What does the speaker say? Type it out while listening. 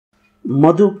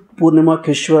Madhu Purnima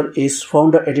Kishwar is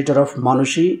founder editor of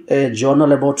Manushi, a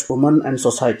journal about women and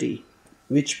society,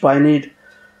 which pioneered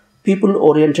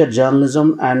people-oriented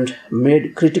journalism and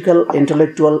made critical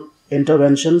intellectual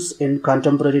interventions in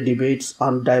contemporary debates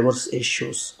on diverse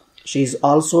issues. She is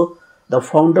also the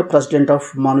founder president of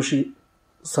Manushi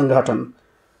Sanghatan,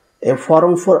 a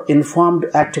forum for informed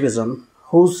activism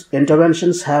whose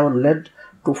interventions have led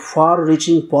to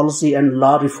far-reaching policy and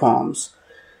law reforms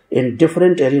in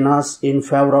different arenas in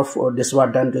favor of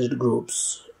disadvantaged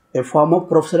groups. A former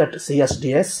professor at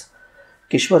CSDS,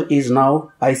 Kishwar is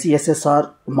now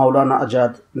ICSSR Maulana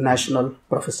Azad National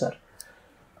Professor.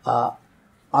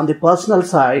 On the personal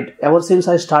side, ever since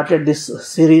I started this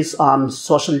series on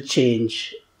social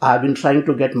change, I have been trying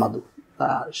to get Madhu.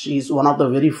 She is one of the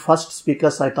very first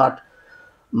speakers I thought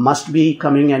must be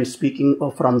coming and speaking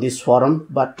from this forum,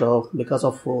 but because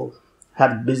of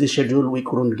her busy schedule, we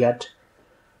couldn't get.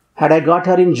 Had I got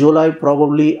her in July,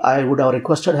 probably I would have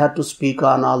requested her to speak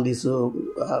on all these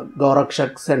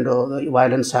Gaurakshaks and the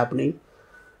violence happening.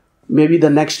 Maybe the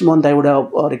next month I would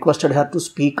have requested her to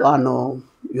speak on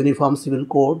Uniform Civil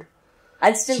Code.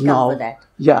 I'll still come for that.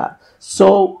 Yeah.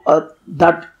 So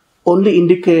that only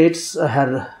indicates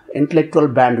her intellectual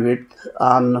bandwidth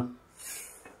on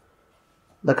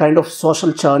the kind of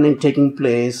social churning taking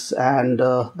place and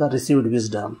the received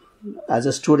wisdom. As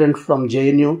a student from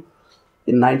JNU,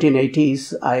 in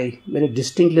 1980s, I very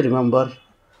distinctly remember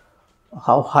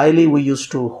how highly we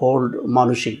used to hold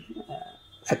Manushi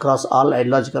across all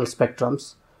ideological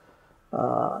spectrums.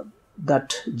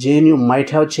 That JNU might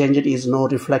have changed is no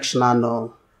reflection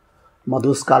on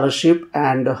Madhu's scholarship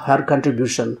and her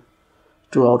contribution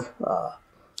to our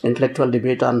intellectual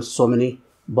debate on so many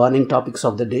burning topics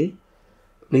of the day.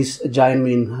 Please join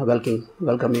me in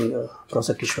welcoming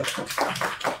Professor Kishwar.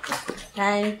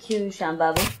 Thank you,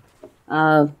 Shambabu.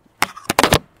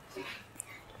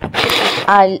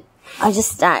 I'll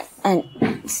just start and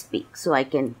speak so I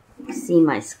can see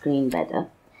my screen better.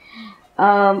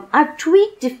 I've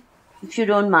tweaked, if you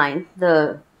don't mind,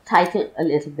 the title a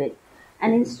little bit.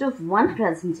 And instead of one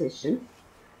presentation,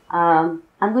 I'm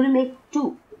going to make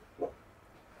two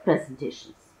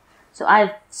presentations. So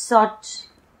I've sought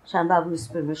Shambabu's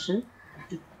permission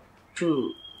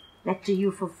to lecture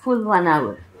you for full 1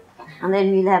 hour. And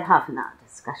then we'll have half an hour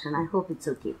discussion. I hope it's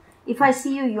okay. If I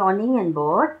see you yawning and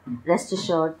bored, rest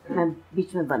assured, मैं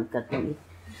बीच में बंद कर दूँगी.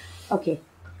 Okay.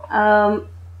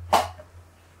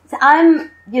 So I'm,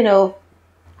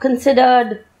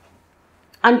 considered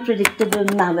unpredictable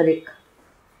maverick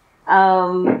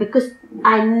because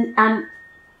I'm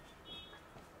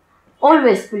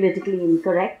always politically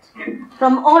incorrect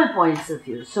from all points of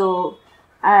view. So,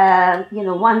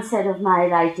 one set of my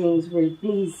writings will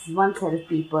please one set of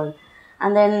people,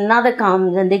 and then another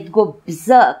comes and they go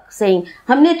berserk saying,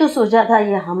 हमने तो सोचा था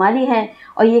ये हमारी है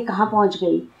और ये कहाँ पहुँच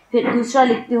गई. फिर दूसरा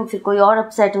लिखती हूँ, फिर कोई और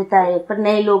अपसेट होता है, पर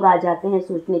नए लोग आ जाते हैं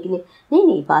सोचने के लिए,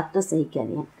 नहीं बात तो सही कह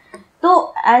रही हैं.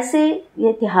 तो ऐसे ये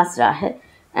इतिहास रहा है.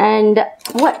 And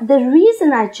the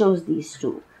reason I chose these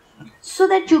two, so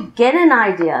that you get an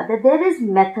idea that there is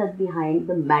method behind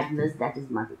the madness that is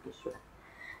Madhu Kishwar.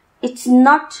 It's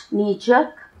not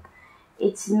knee-jerk.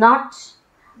 It's not,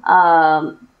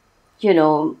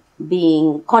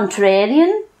 being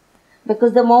contrarian,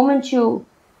 because the moment you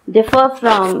differ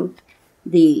from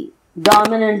the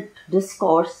dominant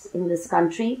discourse in this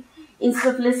country,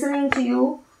 instead of listening to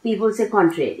you, people say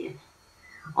contrarian.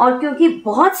 और क्योंकि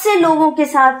बहुत से लोगों के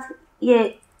साथ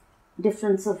ये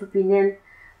difference of opinion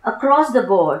across the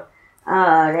board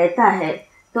रहता है,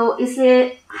 तो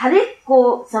इसलिए हर एक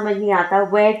को समझ नहीं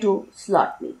आता where to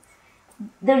slot me.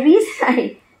 The reason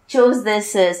I chose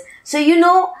this is, so you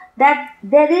know that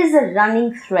there is a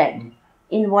running thread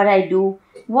in what I do.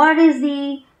 What is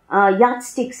the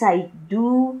yardsticks I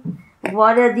do?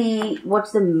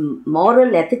 What's the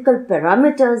moral, ethical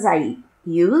parameters I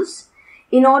use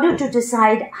in order to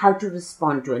decide how to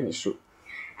respond to an issue?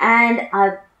 And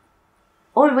I've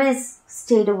always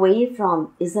stayed away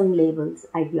from ism labels,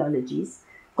 ideologies,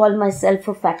 call myself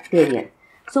a factarian.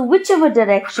 So whichever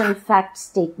direction facts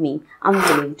take me, I'm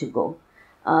willing to go.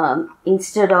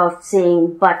 Instead of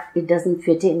saying, but it doesn't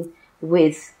fit in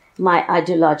with my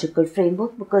ideological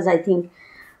framework, because I think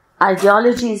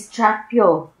ideologies trap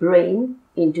your brain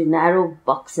into narrow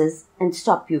boxes and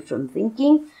stop you from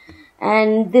thinking.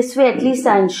 And this way, at least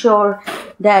I ensure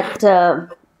that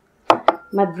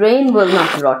my brain will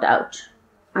not rot out.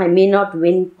 I may not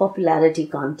win popularity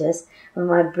contests, but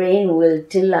my brain will,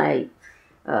 till I'm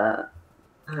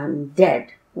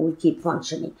dead, will keep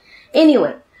functioning.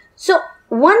 Anyway, so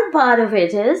one part of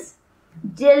it is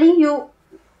telling you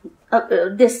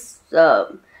this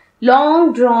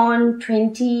long drawn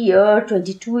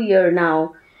 22-year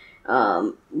now,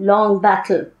 long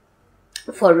battle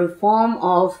for reform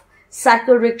of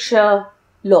cycle rickshaw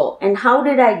law. And how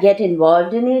did I get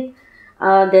involved in it?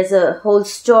 There's a whole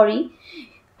story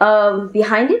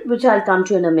behind it, which I'll come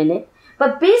to in a minute.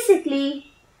 But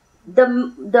basically,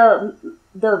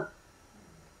 the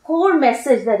core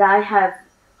message that I have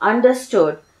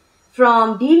understood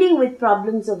from dealing with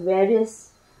problems of various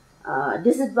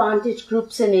disadvantaged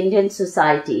groups in Indian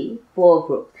society, poor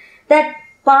group, that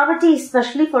poverty,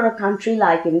 especially for a country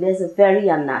like India, is a very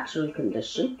unnatural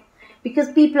condition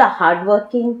because people are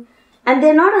hardworking and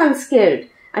they're not unskilled.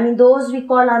 I mean, those we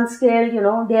call unskilled,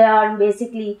 they are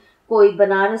basically कोई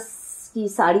बनारस की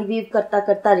sari weave करता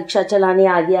करता rickshaw चलाने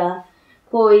आ गया,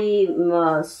 कोई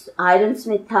iron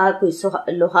Smith था, कोई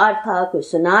लोहार था, कोई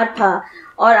सुनार था,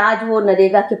 और आज वो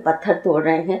नरेगा के पत्थर तोड़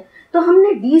रहे हैं. तो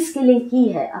हमने डी स्किलिंग की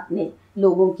है अपने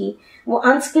लोगों की. वो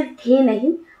अनस्किल्ड थे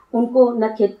नहीं, उनको न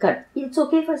खिद कर. It's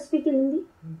okay if I speak in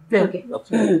Hindi?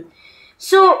 Okay.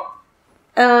 So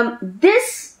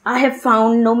this I have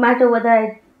found, no matter whether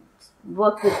I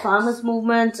worked with farmers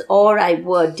movements or I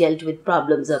dealt with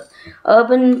problems of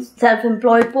urban,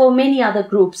 self-employed, poor, many other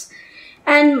groups.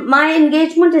 And my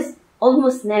engagement is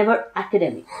almost never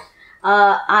academic.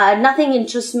 Nothing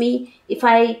interests me. If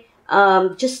I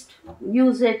just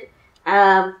use it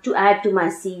to add to my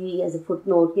CV as a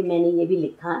footnote, कि मैंने ये भी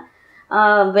लिखा.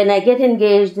 When I get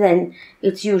engaged, then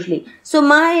it's usually. So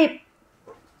my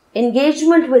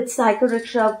engagement with cycle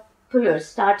rickshaw pullers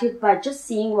started by just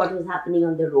seeing what was happening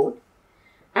on the road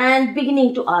and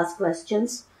beginning to ask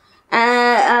questions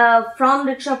from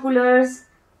rickshaw pullers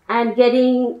and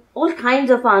getting all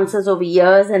kinds of answers over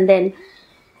years. And then,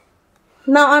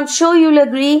 now I'm sure you'll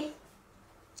agree,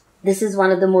 this is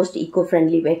one of the most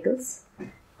eco-friendly vehicles.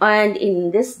 And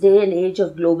in this day and age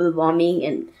of global warming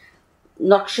and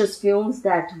noxious fumes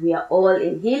that we are all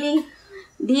inhaling,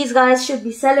 these guys should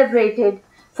be celebrated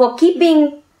for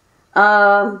keeping,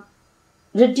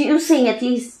 reducing at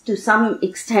least to some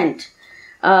extent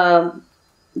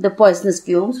the poisonous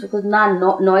fumes, because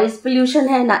ना noise pollution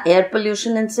है, ना air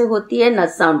pollution इनसे होती है, ना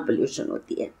sound pollution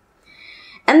होती है.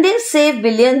 And they save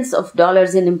billions of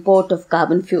dollars in import of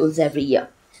carbon fuels every year.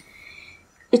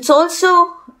 It's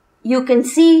also, you can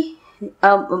see,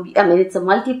 it's a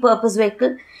multi-purpose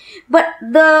vehicle, but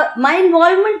my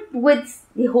involvement with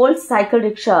the whole cycle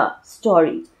rickshaw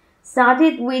story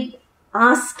started with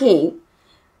asking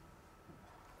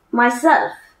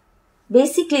myself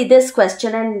basically this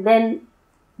question, and then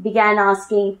began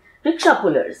asking rickshaw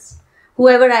pullers.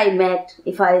 Whoever I met,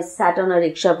 if I sat on a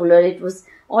rickshaw puller, it was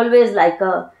always like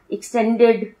a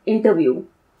extended interview.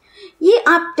 ये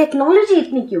आप technology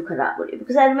इतनी क्यों खराब हो रही है?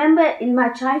 Because I remember in my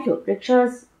childhood,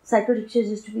 cycle rickshaws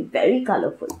used to be very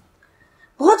colorful.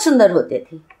 बहुत सुंदर होते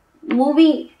थे.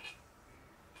 Moving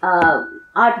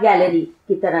आर्ट गैलरी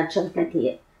की तरह चलती थी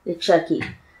रिक्शा की.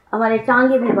 हमारे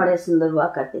टांगे भी बड़े सुंदर हुआ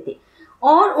करते थे.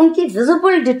 और उनकी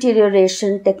विजिबल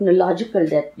डिटीरियोरेशन, टेक्नोलॉजिकल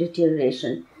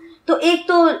डिटीरियोरेशन, तो एक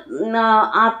तो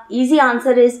आप इजी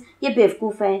आंसर इज ये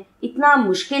बेवकूफ़ है, इतना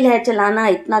मुश्किल है चलाना,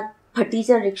 इतना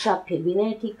फटीचर रिक्शा फिर भी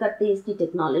नहीं ठीक करते, इसकी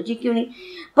टेक्नोलॉजी क्यों नहीं.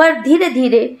 पर धीरे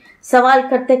धीरे सवाल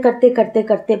करते करते करते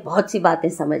करते बहुत सी बातें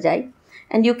समझ आई.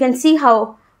 And you can see how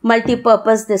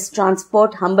multi-purpose this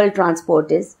transport, humble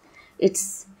transport is. It's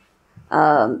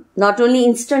not only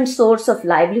instant source of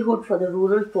livelihood for the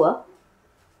rural poor,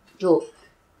 जो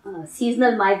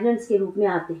seasonal migrants के रूप में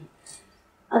आते हैं.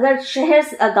 अगर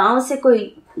शहर गांव से कोई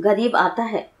गरीब आता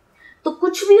है तो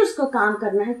कुछ भी उसको काम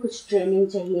करना है, कुछ ट्रेनिंग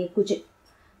चाहिए,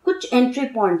 कुछ एंट्री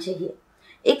पॉइंट चाहिए.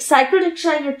 एक साइकिल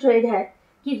रिक्शा ये ट्रेड है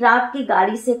कि रात की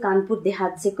गाड़ी से कानपुर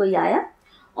देहात से कोई आया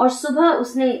और सुबह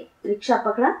उसने रिक्शा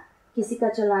पकड़ा किसी का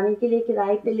चलाने के लिए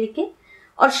किराए पे लेके,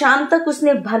 और शाम तक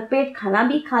उसने भरपेट खाना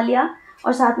भी खा लिया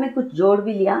और साथ में कुछ जोड़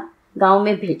भी लिया गांव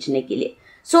में भेजने के लिए.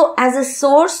 So as a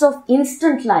source of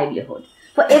instant livelihood.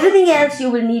 For everything else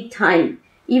you will need time.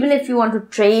 Even if you want to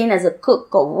train as a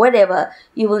cook और व्हाटएवर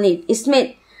यू विल नीड.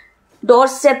 इसमें door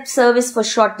step service for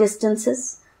short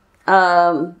distances,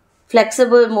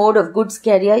 flexible mode of goods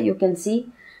carrier. You can see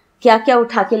क्या क्या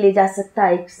उठा के ले जा सकता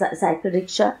है एक साइकिल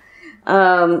रिक्शा.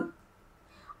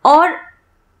 और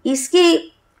इसके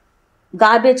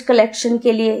गार्बेज कलेक्शन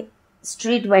के लिए,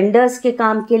 स्ट्रीट वेंडर्स के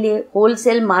काम के लिए,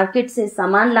 होलसेल मार्केट से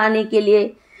सामान लाने के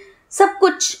लिए, सब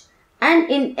कुछ,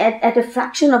 and in at a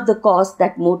fraction of the cost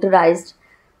that motorised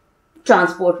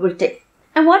transport will take.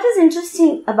 And what is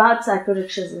interesting about cycle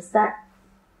rickshaws is that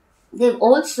they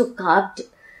have also carved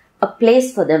a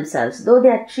place for themselves, दो they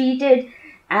are treated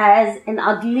as an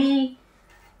अगली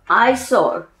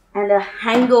eyesore and a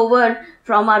hangover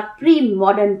from our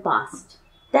pre-modern past.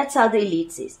 That's how the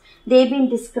elite sees. They've been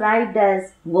described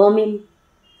as vermin.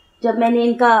 जब मैंने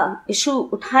इनका issue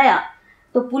उठाया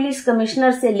तो police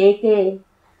commissioner से लेके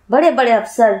बड़े बड़े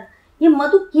अफसर, ये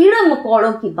मधु कीड़े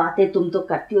मकोड़ों की बातें तुम तो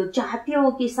करती हो, चाहती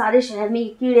हो कि सारे शहर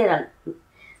में कीड़े रंग.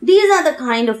 These are the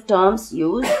kind of terms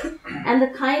used and the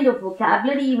kind of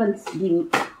vocabulary even the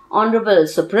Honorable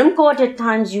Supreme Court at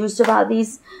times used about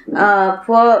these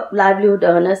poor livelihood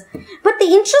earners. But the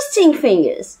interesting thing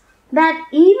is that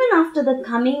even after the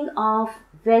coming of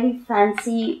very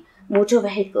fancy motor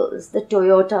vehicles, the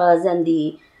Toyotas and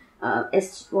the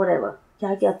whatever,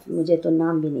 क्या मुझे तो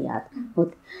नाम भी नहीं याद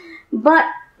होते, but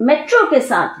metro के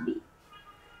साथ भी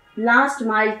last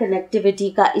mile connectivity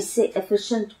का इससे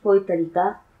efficient कोई तरीका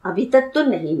अभी तक तो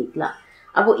नहीं निकला.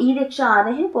 अब वो ई रिक्शा आ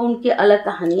रहे हैं, वो उनकी अलग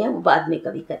कहानी है, वो बाद में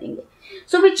कभी करेंगे.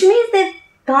 So which means they've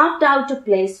carved out a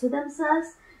place for themselves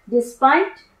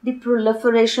despite the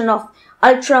proliferation of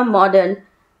ultra modern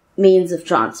means of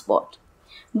transport.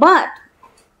 But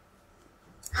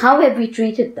how have we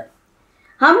treated them?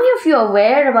 How many of you are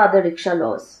aware about the rickshaw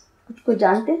laws? कुछ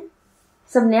जानते हैं?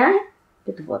 सब नया है?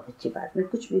 ये तो बहुत अच्छी बात. मैं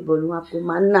कुछ भी बोलूँ आपको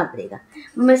मानना पड़ेगा,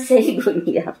 मैं सही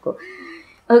बोलूँगी आपको.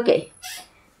 Okay.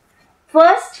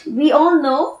 First, we all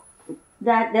know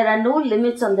that there are no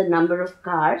limits on the number of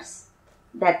cars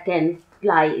that can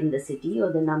ply in the city,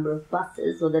 or the number of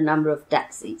buses, or the number of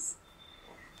taxis.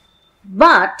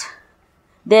 But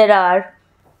there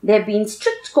have been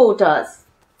strict quotas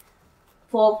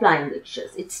for flying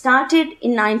rickshaws. It started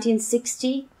in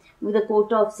 1960 with a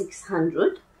quota of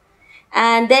 600,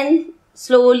 and then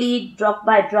slowly, drop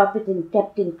by drop, it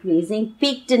kept increasing,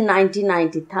 peaked in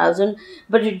 90,000,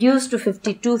 but reduced to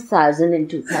 52,000 in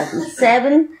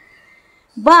 2007.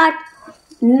 But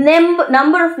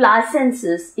number of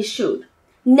licenses issued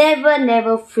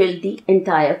never filled the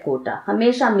entire quota.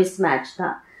 हमेशा mismatch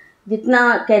था.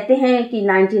 जितना कहते हैं कि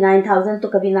 99,000, तो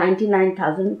कभी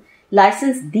 99,000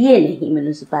 licence दिए नहीं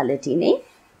म्युनिसिपैलिटी ने.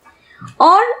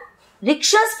 और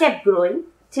rickshaws kept growing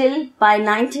till by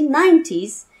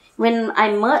 1990s, when I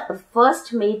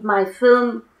first made my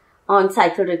film on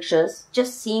cycle rickshaws,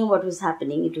 just seeing what was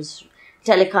happening. It was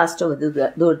telecast over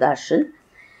Doordarshan.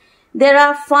 There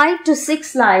are 5 to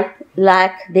 6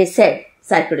 lakh, they said,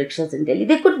 cycle rickshaws in Delhi.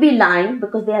 They could be lying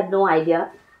because they have no idea.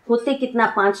 होते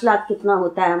कितना 5 लाख कितना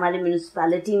होता है. हमारे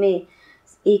municipality में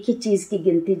एक ही चीज की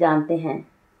गिनती जानते हैं,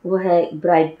 वो है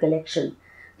ब्राइड कलेक्शन.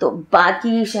 तो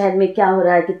बाकी शहर में क्या हो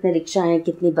रहा है, कितने रिक्शा हैं,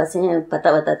 कितनी बसें हैं,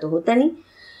 पता तो होता नहीं.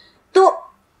 तो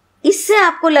इससे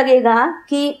आपको लगेगा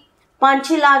कि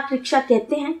 5-6 लाख रिक्शा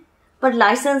कहते हैं, पर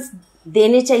लाइसेंस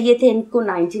देने चाहिए थे इनको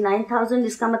 99,000.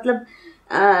 इसका मतलब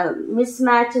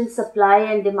mismatch in supply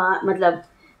and demand, मतलब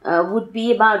would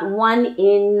be about 1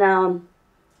 in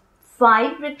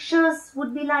 5 rickshaws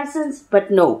would be licensed.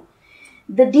 But no,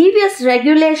 the devious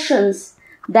regulations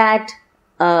that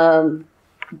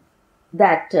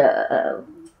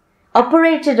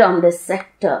operated on this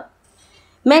sector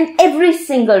meant every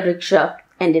single rickshaw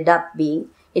ended up being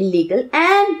illegal,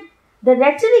 and the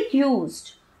rhetoric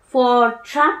used for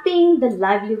trapping the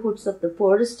livelihoods of the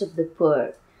poorest of the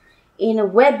poor in a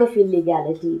web of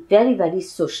illegality, very, very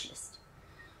socialist.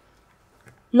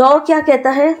 Law क्या कहता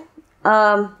है?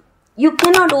 You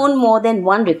cannot own more than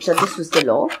 1 rickshaw. This was the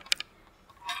law.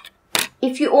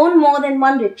 If you own more than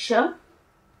 1 rickshaw,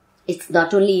 it's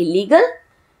not only illegal,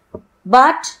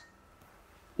 but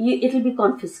it will be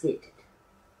confiscated.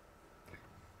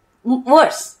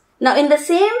 Worse. Now, in the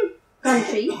same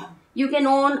country, you can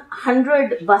own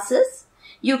 100 buses,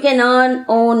 you can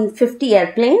own 50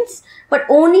 airplanes, but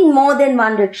owning more than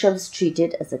 1 rickshaw is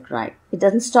treated as a crime. It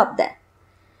doesn't stop there.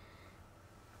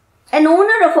 An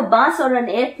owner of a bus or an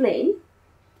airplane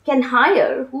can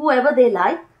hire whoever they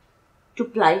like to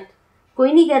fly it.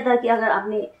 कोई नहीं कहता कि अगर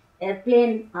आपने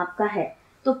airplane आपका है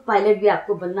तो pilot भी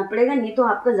आपको बनना पड़ेगा, नहीं तो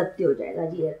आपका जब्ती हो जाएगा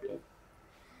जी airplane.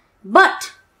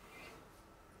 But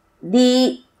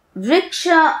the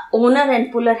rickshaw owner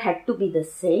and puller had to be the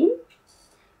same.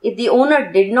 If the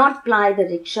owner did not ply the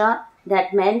rickshaw,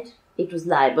 that meant it was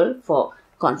liable for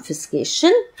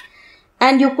confiscation.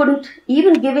 And you couldn't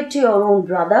even give it to your own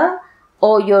brother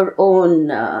or your own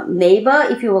neighbor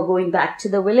if you were going back to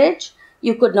the village.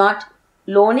 You could not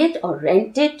loan it or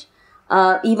rent it,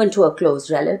 even to a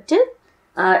close relative.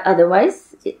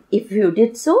 Otherwise, if you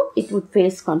did so, it would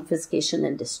face confiscation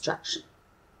and destruction.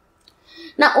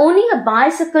 Now, owning a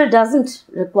bicycle doesn't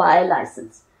require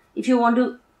license. If you want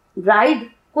to ride,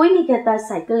 कोई नहीं कहता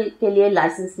cycle के लिए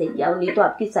licence लेके आओ, नहीं तो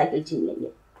आपकी साइकिल छीन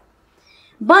लेंगे.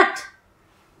 But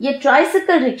ये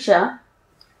ट्राइसाइकिल रिक्शा,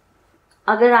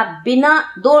 अगर आप बिना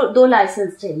दो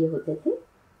लाइसेंस चाहिए होते थे,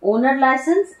 owner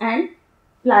licence and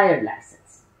plier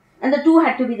licence, and the two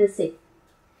had to be the same.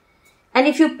 And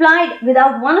if you applied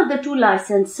without one of the two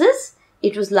licenses,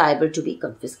 it was liable to be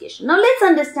confiscation. Now let's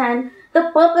understand the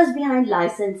purpose behind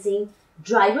licensing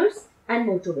drivers and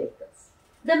motor vehicles.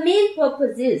 The main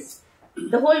purpose is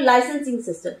the whole licensing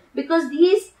system, because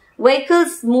these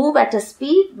vehicles move at a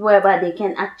speed whereby they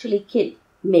can actually kill,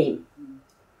 maim.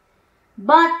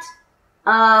 But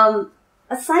a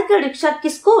cycle rickshaw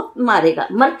किसको मारेगा?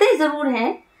 मरते जरूर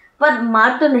हैं, पर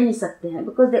मार तो नहीं सकते हैं,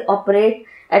 because they operate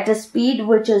at a speed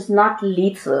which is not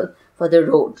lethal for the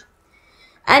road.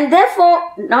 And therefore,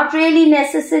 not really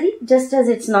necessary, just as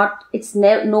it's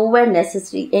nowhere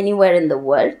necessary anywhere in the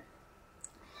world.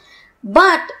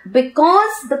 But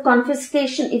because the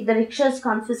confiscation, if the rickshaw is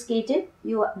confiscated,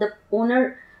 the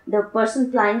owner, the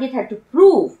person plying it had to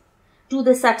prove to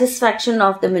the satisfaction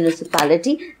of the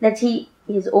municipality that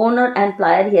his owner and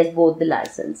plier, he has both the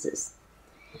licenses.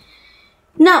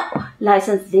 Now,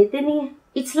 license देते नहीं है.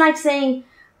 It's like saying,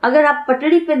 अगर आप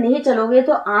पटड़ी पे नहीं चलोगे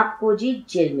तो आपको जी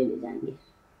जेल में ले जाएंगे,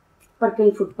 पर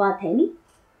कहीं फुटपाथ है नहीं.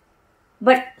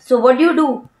 But so what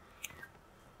do?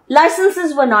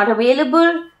 Licenses were not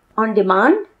available on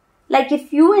demand. Like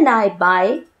if you and I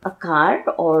buy a car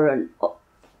or an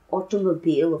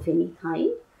automobile of any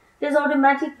kind, there's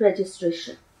automatic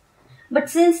registration. But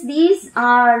since these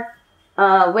are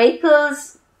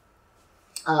vehicles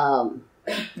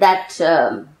that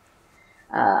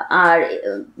are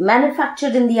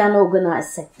manufactured in the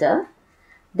unorganized sector,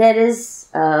 there's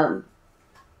no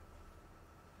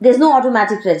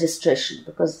automatic registration,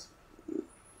 because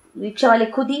rickshaw वाले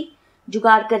खुद ही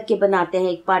जुगाड़ करके बनाते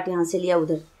हैं, एक part यहाँ से लिया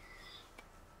उधर.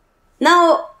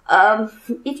 Now,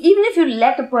 even if you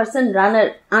let a person run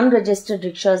an unregistered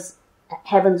rickshaws,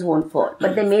 heavens won't fall.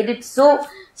 But they made it so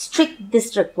strict,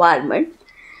 this requirement,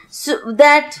 so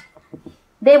that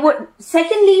they would.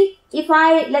 Secondly, if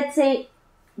I, let's say,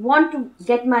 want to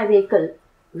get my vehicle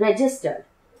registered,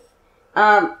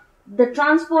 the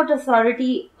Transport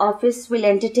Authority office will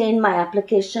entertain my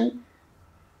application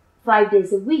 5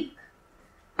 days a week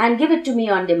and give it to me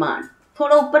on demand.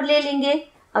 थोड़ा ऊपर ले लेंगे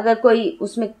अगर कोई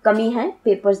उसमें कमी है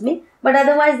papers में, but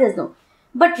otherwise there's no.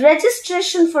 But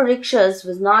registration for rickshaws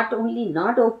was not only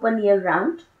not open year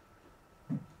round,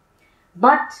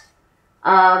 but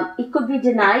it could be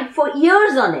denied for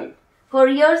years on end. For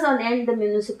years on end, the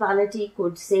municipality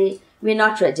could say, we're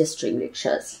not registering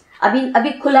rickshaws.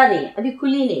 अभी खुला नहीं है, अभी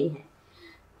खुली नहीं है.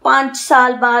 5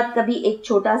 साल बाद कभी एक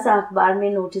छोटा सा अखबार में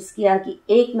नोटिस किया कि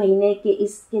 1 महीने के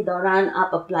इसके दौरान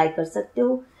आप अप्लाई कर सकते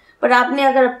हो, पर आपने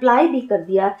अगर अप्लाई भी कर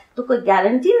दिया तो कोई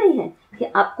गारंटी नहीं है कि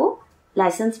आपको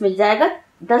लाइसेंस मिल जाएगा.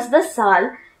 10-10 साल,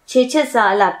 6-6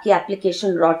 साल आपकी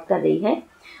एप्लीकेशन रॉट कर रही है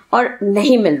और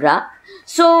नहीं मिल रहा.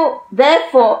 सो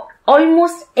therefore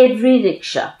almost every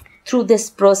rickshaw through this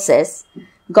process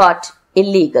got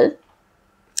illegal.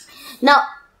 Now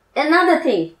another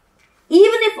thing,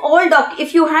 even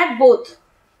if you had both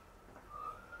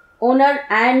owner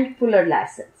and puller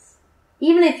license,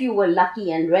 even if you were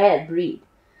lucky and rare breed,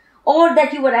 or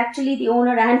that you were actually the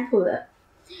owner and puller,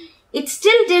 it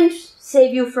still didn't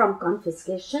save you from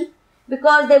confiscation,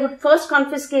 because they would first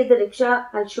confiscate the rickshaw.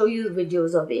 I'll show you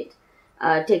videos of it,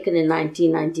 taken in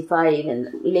 1995 and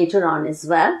later on as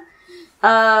well.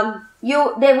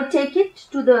 They would take it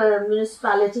to the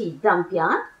municipality dump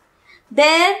yard.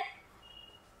 There,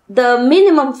 the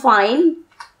minimum fine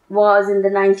was in the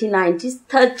 1990s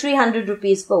 300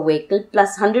 rupees per vehicle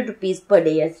plus 100 rupees per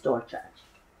day as store charge.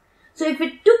 So if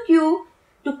it took you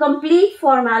to complete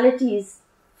formalities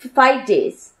 5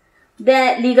 days,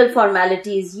 the legal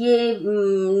formalities, ये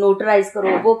notarize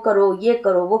करो, वो करो, ये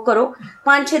करो, वो करो,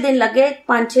 5-6 दिन लगे,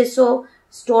 500-600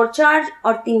 store charge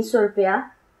और 300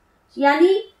 रुपया,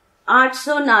 यानी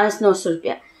 800-900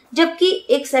 रुपया. जबकि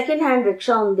एक सेकेंड हैंड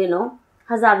रिक्शा उन दिनों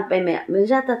 1000 रुपए में मिल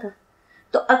जाता था.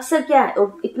 तो अक्सर क्या है,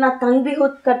 इतना तंग भी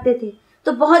करते थे,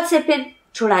 तो बहुत से फिर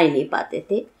छुड़ा ही नहीं पाते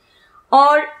थे.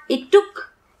 और it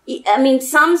took,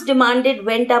 sums demanded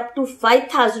went up to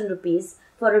 5,000 rupees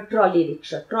for a trolley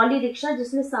rickshaw. Trolley rickshaw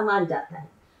जिसमें सामान जाता है,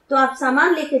 तो आप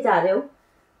सामान लेके जा रहे हो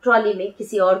ट्रॉली में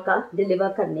किसी और का डिलीवर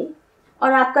करने,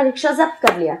 और आपका रिक्शा जब्त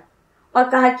कर लिया और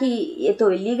कहा कि ये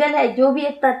तो इलीगल है, जो भी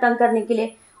इतना तंग करने के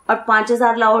लिए, और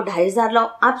 5,000 लाओ, 2,500 लाओ.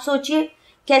 आप सोचिए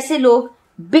कैसे लोग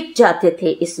बिक जाते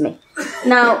थे इसमें.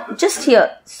 नाउ जस्ट हियर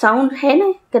साउंड है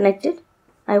ना कनेक्टेड,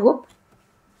 आई होप.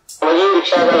 मुझे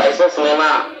रिक्शा का लाइसेंस लेना,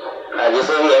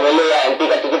 जैसे भी एमएलए या एमपी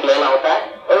का टिकट लेना होता है,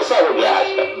 वैसा हो गया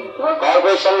आजकल.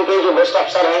 कॉर्पोरेशन के जो बेस्ट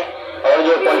अफसर हैं और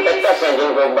जो कॉन्ट्रैक्टर्स हैं,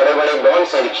 जिनको बड़े बड़े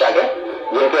बॉन्ड्स हैं रिक्शा के,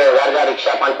 जिनके 1000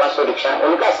 रिक्शा, 500-500 रिक्शा,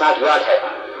 उनका 60,000 है.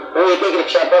 वो एक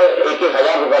रिक्शा पर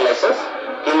 1,000 रुपया लाइसेंस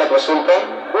कीमत वसूलते हैं.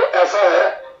 वो ऐसा है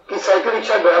कि साइकिल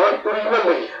रिक्शा ड्राइवर ओरिजिनल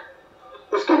नहीं है,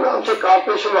 उसके नाम से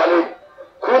कॉर्पोरेशन वाले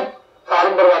खुद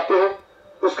फॉर्म भरवाते हैं,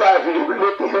 उसका एफिडेविट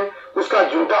लेते हैं, उसका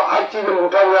झूठा हर चीज में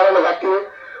झूठा वगैरह लगाते हैं,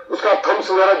 उसका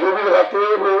थम्स वगैरह जो भी लगाते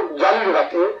हैं वो जाली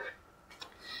लगाते हैं.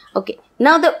 Okay,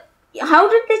 now how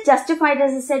did they justify it?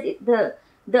 As I said,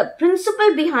 the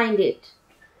principle behind it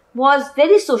was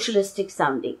very socialistic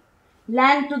sounding.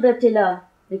 Land to the tiller,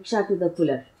 rickshaw to the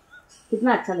puller.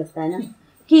 कितना अच्छा लगता है ना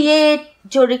कि ये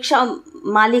जो रिक्शा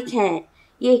मालिक हैं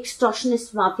ये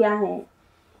एक्सटॉर्शनिस्ट माफिया हैं.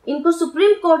 इनको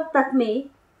सुप्रीम कोर्ट तक में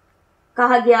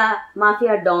कहा गया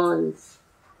माफिया डॉन्स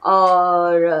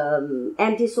और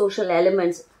anti social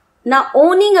elements. Now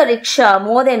owning a rickshaw,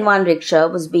 more than one rickshaw,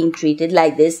 was being treated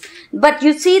like this. But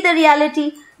you see the reality,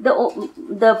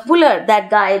 the puller,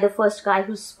 that guy, the first guy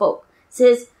who spoke,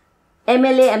 says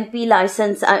MLA MP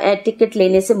license ticket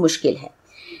lene se mushkil hai.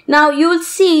 Now you will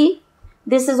see,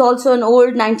 this is also an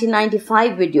old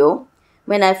 1995 video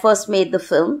when I first made the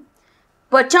film.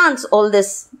 Perchance all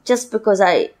this just because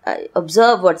I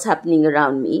observe what's happening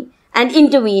around me and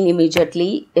intervene immediately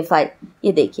if I.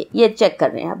 ये देखिए, ये check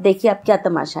कर रहे हैं आप. देखिए आप क्या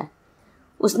तमाशा है.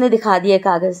 उसने दिखा दिया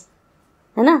कागज,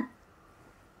 है ना,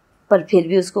 पर फिर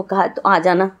भी उसको कहा तो आ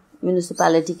जाना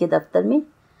म्यूनिसिपैलिटी के दफ्तर में,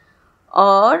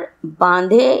 और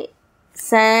बांधे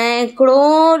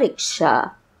सैकड़ों रिक्शा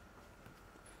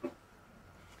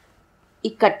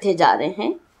इकट्ठे जा रहे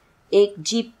हैं. एक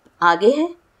जीप आगे है.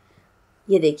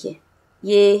 ये देखिए,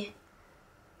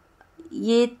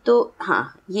 ये तो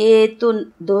हाँ, ये तो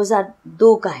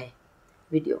 2002 का है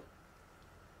वीडियो.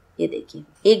 ये देखिए,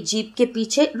 एक जीप के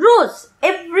पीछे रोज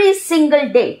every single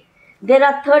day there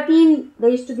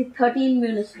used to be 13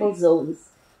 municipal zones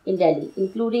in Delhi,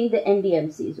 including the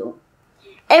NDMC zone.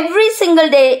 Every single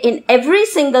day in every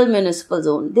single municipal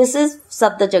zone, this is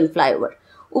Safdarjung flyover,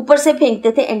 ऊपर से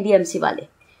फेंकते थे NDMC वाले.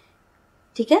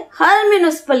 ठीक है, हर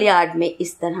म्यूनिसिपल यार्ड में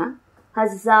इस तरह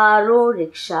हजारों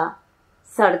रिक्शा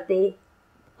सड़ते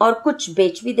और कुछ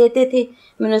बेच भी देते थे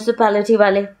म्यूनिसिपैलिटी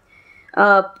वाले.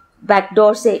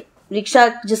 बैकडोर से रिक्शा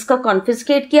जिसका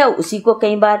कॉन्फिस्केट किया उसी को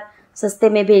कई बार सस्ते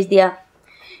में भेज दिया.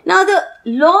 Now the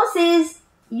law says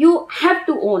you have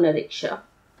to own a rickshaw,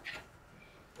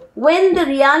 when the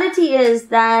reality is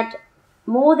that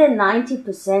more than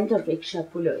 90% of rickshaw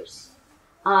pullers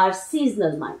are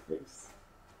seasonal migrants.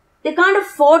 They can't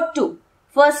afford to,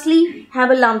 firstly,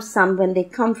 have a lump sum when they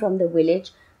come from the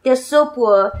village. They're so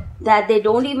poor that they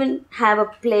don't even have a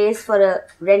place for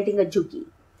renting a juggi.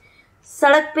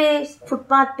 सड़क पे,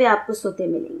 footpath पे आपको सोते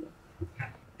मिलेंगे.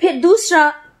 फिर दूसरा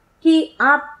कि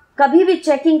आप कभी भी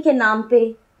चेकिंग के नाम पे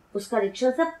उसका रिक्शा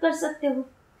जब्त कर सकते हो.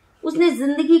 उसने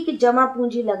जिंदगी की जमा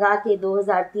पूंजी लगा के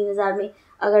 2000-3000 में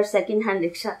अगर सेकंड हैंड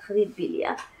रिक्शा खरीद भी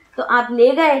लिया तो आप ले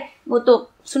गए, वो तो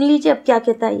सुन लीजिए अब क्या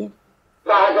कहता है. ये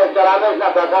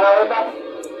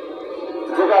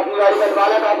अपनी गाड़ी बनवा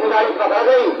ले, अपनी गाड़ी पकड़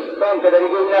गई तो हम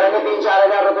तरीके 3-4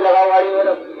 हजार रुपये लगाओ गाड़ी में,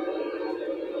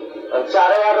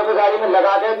 4 हजार रुपये गाड़ी में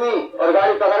लगा देगी और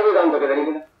गाड़ी पकड़ गई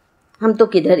तो हम तो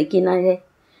किधर की ना है.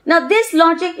 Now this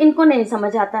logic इनको नहीं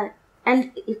समझ आता है, and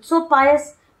it's so pious.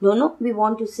 No, we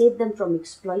want to save them from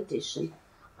exploitation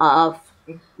of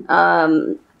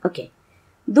okay.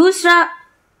 दूसरा,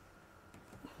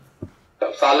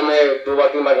 साल में 2 बार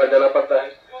 3 बार घर जाना पड़ता है,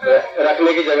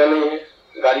 रखने की जगह नहीं है,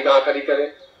 गाड़ी कहाँ खड़ी करें,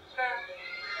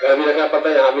 घर भी रखना पड़ता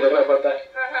है, यहाँ भी रखना पड़ता है,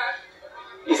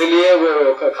 इसलिए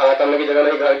वो खाना करने की जगह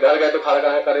नहीं. घर गए तो खाना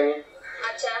कहाँ करेंगे.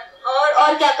 अच्छा,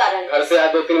 और क्या कारण? घर से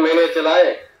आज 2-3 महीने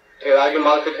चलाए, ठेरा के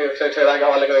माल ठेरा के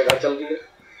हवाले करके घर चल दिए.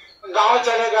 गाँव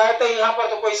चले गए तो यहाँ पर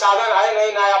तो कोई साधन है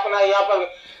नहीं, ना अपना यहाँ पर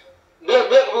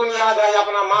बुनियाद है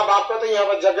अपना माँ बाप को, तो यहाँ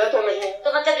पर जगह तो नहीं है.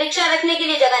 तो मतलब रिक्शा रखने के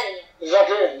लिए जगह नहीं है.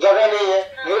 जगह नहीं है.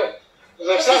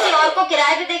 किसी और को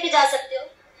किराए पे दे के जा सकते हो.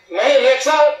 नहीं,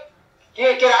 रिक्शा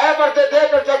किराए पर दे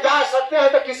कर जा सकते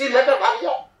हैं तो किसी लेकर भाग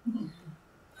जाओ.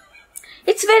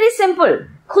 It's very simple.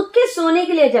 खुद के सोने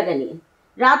के लिए जगह नहीं है,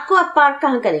 रात को आप पार्क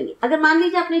कहाँ करेंगे? अगर मान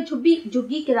लीजिए आपने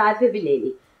झुग्गी किराए पे भी ले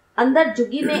ली, अंदर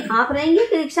झुग्गी में आप रहेंगे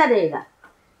कि रिक्शा रहेगा?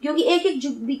 क्योंकि एक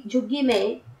झुग्गी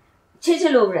में 6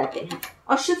 लोग रहते हैं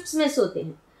और शिफ्ट्स में सोते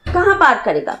हैं. कहाँ पार्क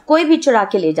करेगा? कोई भी चुरा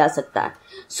के ले जा सकता है.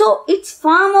 So it's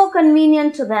far more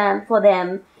convenient for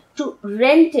them to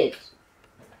rent it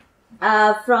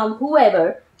from whoever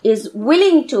is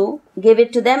willing to give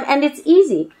it to them, and it's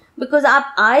easy because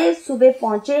आप आए, सुबह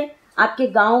पहुंचे, आपके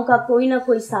गांव का कोई ना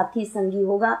कोई साथी संगी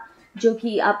होगा जो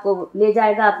कि आपको ले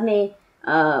जाएगा, अपने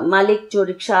मालिक जो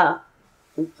रिक्शा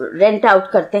रेंट आउट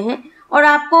करते हैं, और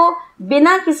आपको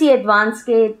बिना किसी एडवांस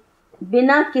के,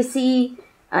 बिना किसी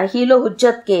हीलो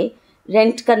हुज्जत के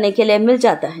रेंट करने के लिए मिल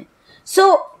जाता है. सो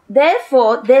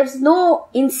therefore there's no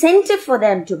incentive for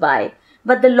them to buy,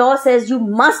 but the law says you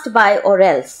must buy or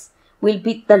else we'll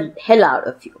beat the hell out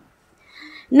of you.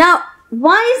 Now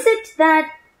why is it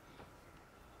that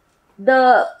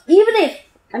even if,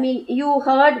 I mean, you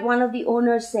heard one of the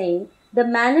owners saying the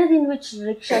manner in which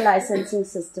rickshaw licensing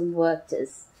system worked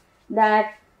is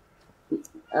that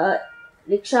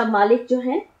rickshaw मालिक जो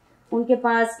हैं उनके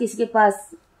पास, किसी के पास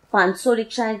 500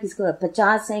 rickshaw हैं, किसी के पास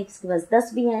 50 हैं, किसी के पास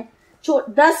 10 भी हैं,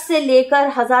 10 से लेकर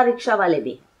 1000 रिक्शा वाले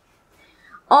भी.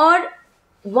 और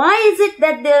why is it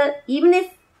that even if,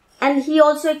 and he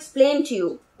also explained to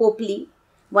you, Popli,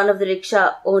 one of the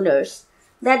rickshaw owners,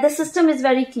 that the system is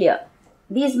very clear.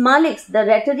 These maliks, the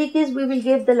rhetoric is we will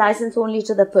give the license only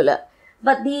to the puller.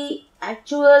 But the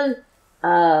actual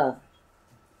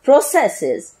process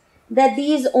is that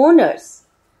these owners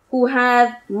who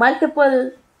have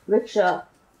multiple rickshaw,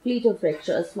 fleet of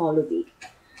rickshaws, small or big,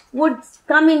 would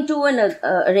come into an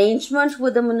arrangement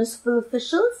with the municipal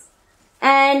officials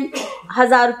and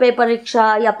 1000 रुपए पर rickshaw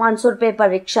या 500 रुपए पर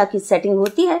rickshaw की setting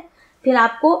होती है. फिर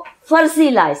आपको फर्जी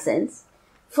लाइसेंस,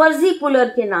 फर्जी पुलर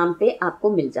के नाम पे आपको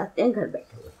मिल जाते हैं घर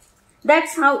बैठे हुए.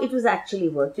 That's how it was actually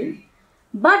working.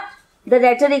 But the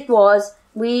rhetoric was,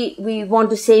 we want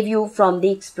to save you from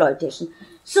the exploitation.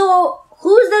 So,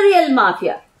 who's the real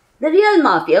mafia? The real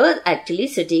mafia was actually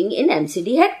sitting in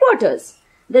MCD headquarters.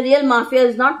 The real mafia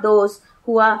is not those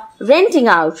who are renting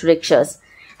out rickshaws.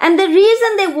 And the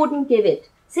reason they wouldn't give it,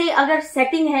 say अगर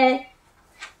setting है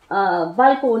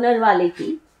bulk owner वाले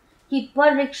की कि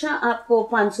पर rickshaw आपको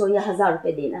 500 या 1000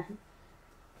 रुपए देना है,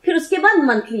 फिर उसके बाद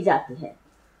मंथली जाती है.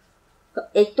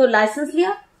 एक तो लाइसेंस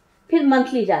लिया, फिर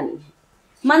मंथली जानी है.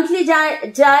 मंथली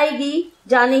जाएगी,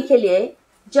 जाने के लिए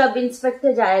जब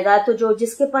इंस्पेक्टर जाएगा तो जो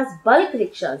जिसके पास बल्क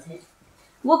रिक्शाज है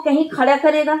वो कहीं खड़ा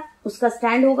करेगा, उसका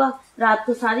स्टैंड होगा, रात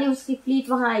को सारी उसकी फ्लीट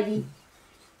वहां आएगी.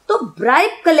 तो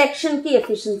ब्राइब कलेक्शन की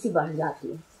एफिशिएंसी बढ़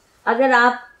जाती है. अगर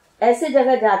आप ऐसे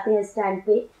जगह जाते हैं स्टैंड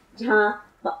पे जहां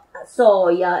 100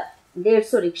 या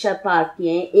 150 रिक्शा पार्क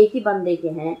किए हैं, एक ही बंदे के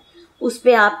हैं, उस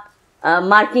पे आप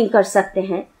मार्किंग कर सकते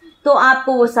हैं, तो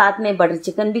आपको वो साथ में बटर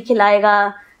चिकन भी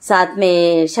खिलाएगा, साथ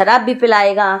में शराब भी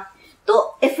पिलाएगा.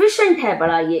 तो एफिशिएंट है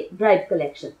बड़ा ये bribe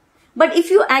collection. But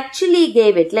if you actually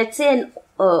gave it, let's say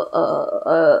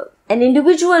an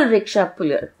individual rickshaw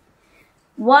puller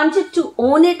wanted to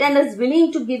own it and is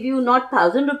willing to give you not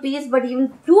 1000 rupees but even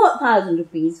 2000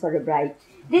 rupees for a bribe,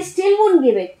 they still won't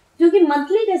give it. क्योंकि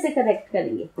monthly कैसे collect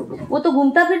करेंगे? वो तो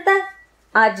घूमता फिरता है,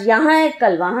 आज यहाँ है,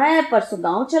 कल वहां है, परसों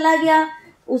गांव चला गया,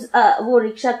 वो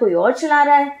रिक्शा कोई और चला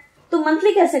रहा है, तो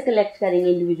मंथली कैसे कलेक्ट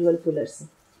करेंगे इंडिविजुअल पुलर से?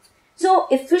 So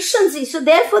efficiency, so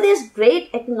therefore there's great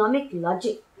economic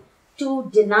logic to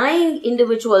denying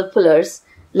individual pullers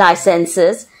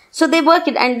licenses. So they work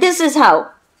it, and this is how.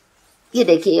 ये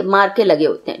देखिए मार्के लगे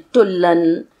होते हैं,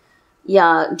 टुल्लन या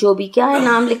जो भी, क्या है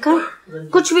नाम लिखा,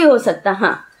 कुछ भी हो सकता.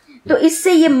 हाँ, तो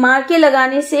इससे ये मार्के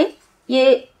लगाने से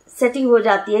ये सेटिंग हो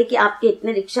जाती है कि आपके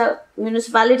इतने रिक्शा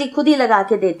म्यूनिसिपैलिटी खुद ही लगा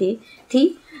के देती थी.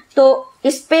 तो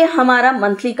इस पे हमारा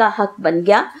मंथली का हक बन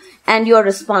गया, and you are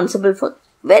responsible for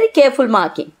very careful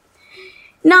marking.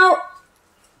 Now,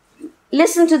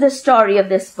 listen to the story of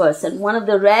this person, one of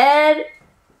the rare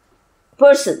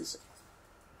persons,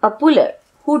 a puller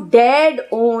who dared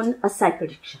own a cycle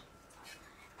rickshaw.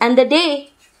 And the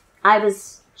day I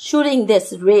was shooting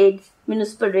this raid,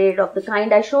 municipal raid of the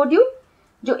kind I showed you,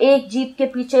 जो एक jeep के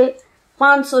पीछे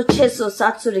 500, 600,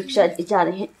 700 rickshaw जा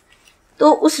रहे हैं,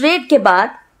 तो उस red के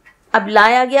बाद अब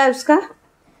लाया गया उसका,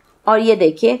 और ये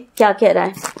देखिए क्या कह रहा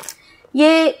है.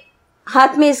 ये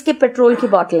हाथ में इसके पेट्रोल की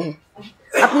बोतल है,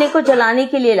 अपने को जलाने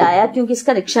के लिए लाया क्योंकि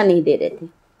इसका रिक्शा नहीं दे रहे थे,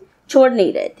 छोड़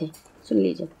नहीं रहे थे. सुन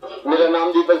लीजिए. मेरा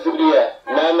नाम दीपक सुबरी है.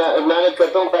 मैं मेहनत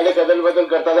करता हूँ. पहले कदल बदल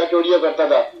करता था, चोरियां करता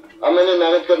था. अब मैंने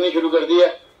मेहनत करनी शुरू कर दी है,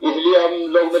 इसलिए हम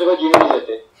लोग मेरे को जीने नहीं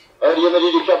देते. और ये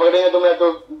मेरी रिक्शा पकड़ेंगे तो मैं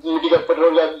तो मिट्टी का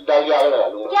पेट्रोल डाल के आग लगा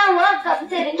दूंगा. क्या हुआ? कब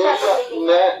से रिक्शा?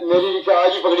 मेरी रिक्शा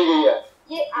आज ही पकड़ी गई है.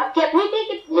 ये आपकी अपनी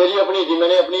थी? मेरी अपनी थी,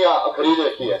 मैंने अपनी खरीद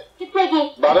रखी है. कितने की?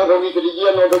 1200 की खरीदी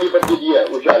है, 900 की पट्टी दी है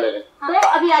उस वाले ने. तो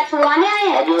अभी आप छुड़वाने आए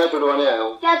हैं? अभी मैं छुड़वाने आया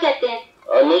हूँ. क्या कहते हैं?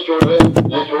 नहीं छोड़ रहे,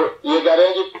 ये कह रहे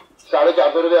हैं कि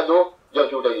 450 रुपया दो जब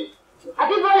छूटेगी.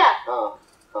 अभी बोला? हाँ,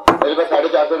 मेरे पास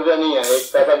 450 रुपया नहीं है, एक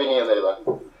पैसा भी नहीं है मेरे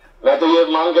पास. मैं तो ये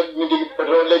मांग कर मिट्टी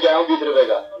पेट्रोल लेके आया हूँ 20 रुपए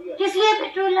का. किस लिए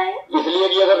पेट्रोल लाए? इसलिए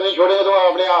कि अगर नहीं छोड़ेंगे तो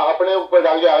अपने ऊपर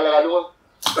डाल के आग लगा दूंगा.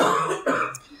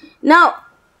 Now,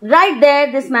 right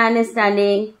there this man is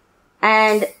standing,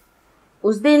 and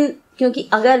उस दिन, क्योंकि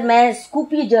अगर मैं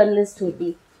स्कूपी जर्नलिस्ट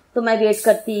होती तो मैं वेट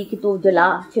करती कि तू जला,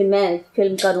 फिर मैं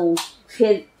फिल्म करूं,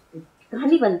 फिर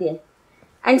कहानी बनती है.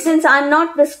 And since I'm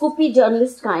not the scoopy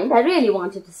journalist kind, I really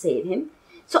wanted to save him.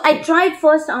 So I tried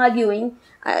first arguing.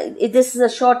 This is a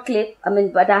short clip,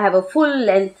 but I have a full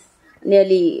length,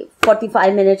 nearly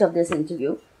 45 minutes of this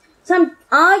interview. So I'm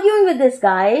arguing with this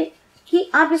guy कि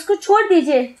आप इसको छोड़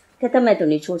दीजिए. कहता मैं तो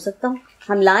नहीं छोड़ सकता हूँ.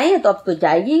 हम लाए हैं तो अब तो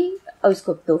जाएगी और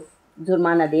इसको तो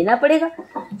जुर्माना देना पड़ेगा.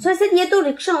 So I said, ये तो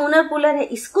रिक्शा ओनर पुलर है,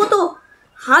 इसको तो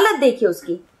हालत देखिए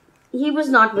उसकी. He was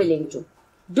not willing to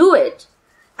do it.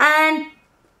 And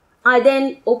I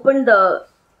then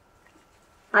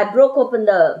I broke open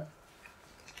the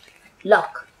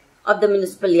lock of the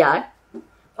municipal yard.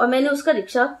 और मैंने उसका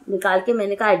रिक्शा निकाल के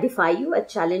मैंने कहा, I defy you, I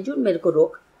challenge you, मेरे को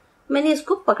रोक. मैंने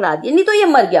इसको पकड़ा दिया, नहीं तो ये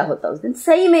मर गया होता उस दिन.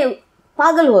 सही में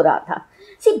पागल हो रहा था.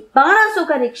 1200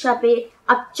 का रिक्शा पे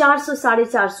अब 400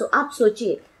 450. आप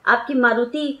सोचिए, आपकी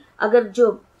मारुति अगर जो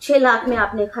 6 लाख में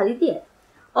आपने खरीदी है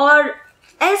और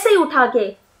ऐसे ही उठा के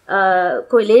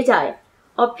कोई ले जाए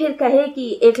और फिर कहे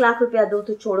कि 1 लाख रुपया दो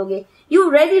तो छोड़ोगे. You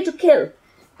ready to kill.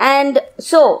 And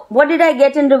so what did I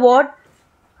get in reward?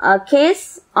 A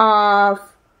case of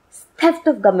theft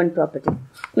of government property.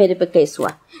 मेरे पे केस हुआ.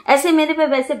 ऐसे मेरे पे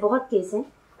वैसे बहुत केस हैं.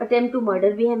 Attempt to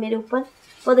murder भी है मेरे ऊपर.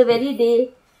 For the very day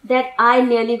that I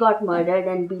nearly got murdered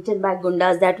and beaten by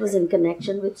gundas, that was in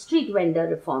connection with street vendor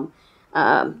reform.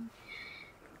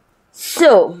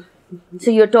 So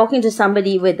you're talking to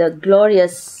somebody with a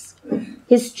glorious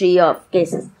history of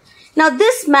cases. Now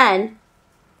this man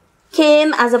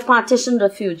came as a partition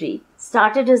refugee,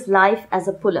 started his life as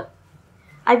a puller.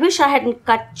 I wish I hadn't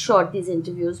cut short these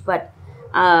interviews, but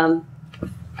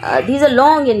these are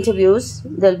long interviews.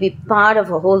 They'll be part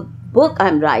of a whole book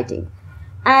I'm writing.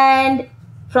 And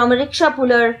from a rickshaw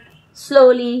puller,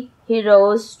 slowly he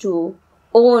rose to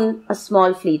own a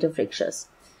small fleet of rickshaws.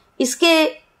 इसके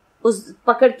उस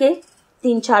पकड़ के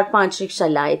 3, 4, 5 rickshaw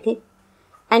लाए थे.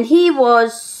 And he was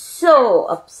so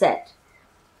upset.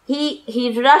 He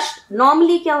rushed.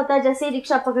 Normally क्या होता है, जैसे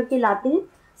रिक्शा पकड़ के लाते हैं,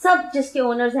 सब जिसके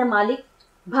ओनर्स हैं, मालिक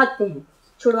भागते हैं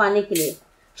छुड़वाने के लिए.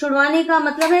 छुड़वाने का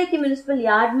मतलब है कि म्युनिसिपल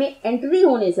यार्ड में एंट्री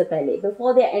होने से पहले,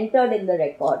 before they entered in the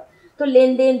record, तो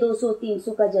लेन देन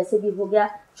 200-300 का जैसे भी हो गया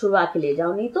छुड़वा के ले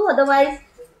जाओ. नहीं तो otherwise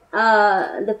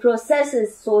the process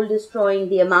is soul destroying.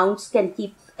 The amounts can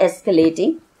keep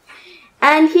escalating.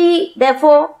 And he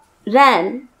therefore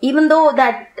ran, even though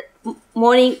that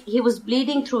morning he was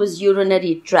bleeding through his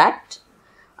urinary tract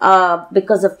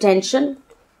because of tension.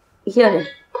 Hear it.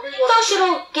 तो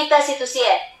शुरू किता सी तुसी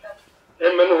है?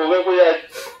 मैंने हो गए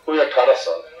कोई 18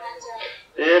 साल.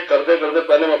 ये करते करते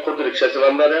पहले मैं खुद रिक्शा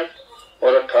चलाता रहा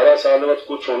और 18 साल बाद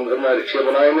कुछ उम्र में रिक्शे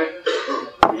बनाए ने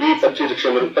 20-25 रिक्शे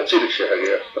मेरे 25 रिक्शे है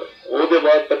गया. ਉਹਦੇ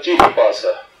ਬਾਅਦ 25 के पास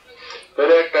है.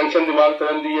 फिर एक टेंशन दिमाग ते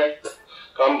रहिंदी है,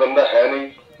 काम धंधा है नहीं.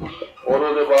 और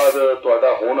ਉਹਦੇ ਬਾਅਦ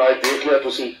ਤੁਹਾਡਾ ਹੁਣ ਅੱਜ ਦੇਖ ਲਿਆ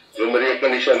ਤੁਸੀਂ जो मेरी एक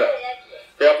कंडीशन है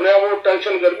ਤੇ ਆਪਣੇ ਆਪ ਉਹ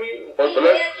ਟੈਨਸ਼ਨ ਗਰਮੀ और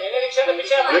ब्लड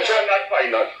रिक्शा नाट पाई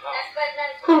नाट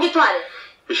खून कितों आ रहे?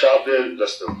 पेशाब दे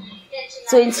दस्ते.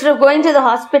 So instead of going to the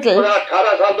hospital,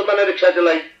 18 साल तो मैंने रिक्शा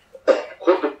चलाई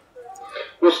खुद.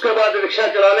 उसके बाद रिक्शा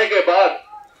चलाने के बाद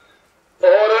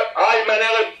और आज मैंने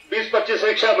अगर 20-25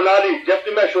 रिक्शा बना ली,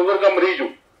 जबकि मैं शुगर का मरीज हूँ.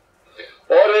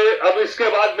 और अब इसके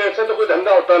बाद मेरे से तो कोई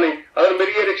धंधा होता नहीं. अगर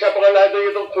मेरी ये रिक्शा पकड़ लाए तो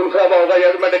ये तो खून खराबा होगा.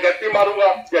 या तो मैं डकैती मारूंगा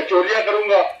या चोरियां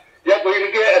करूंगा या कोई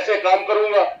इनके ऐसे काम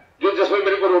करूंगा जो जिसमें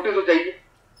मेरे को रोटी तो चाहिए.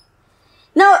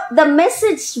 now the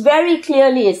message very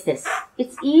clearly is this.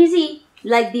 It's easy,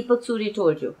 like Deepak Suri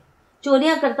told you.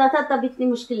 चोरियां करता था तब इतनी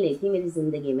मुश्किल नहीं थी मेरी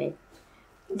जिंदगी में.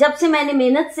 जब से मैंने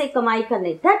मेहनत से कमाई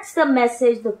करने, that's the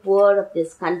message the poor of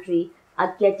this country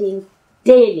are getting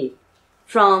daily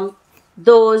from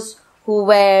those who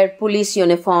wear police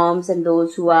uniforms and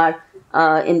those who are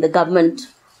in the government,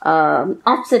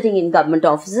 sitting in government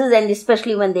offices, and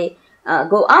especially when they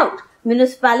go out.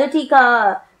 Municipality का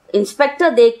inspector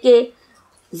देख के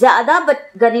ज्यादा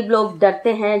गरीब लोग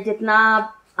डरते हैं जितना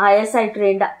ISI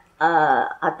trend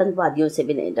आतंकवादियों से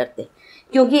भी नहीं डरते.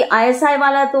 क्योंकि ISI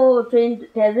वाला तो ट्रेंड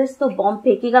टेररिस्ट तो बॉम्ब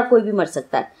फेंकेगा, कोई भी मर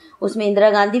सकता है. उसमें इंदिरा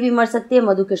गांधी भी मर सकती है,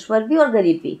 मधु किश्वर भी और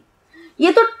गरीब भी.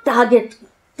 ये तो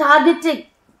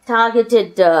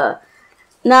targeted.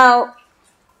 Now,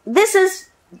 this is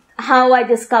how I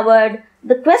discovered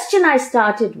the question I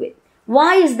started with.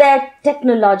 Why is there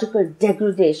technological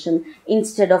degradation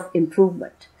instead of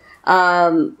improvement?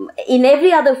 In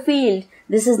every other field,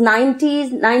 this is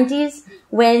 90s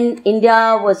when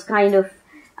India was kind of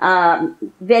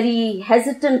very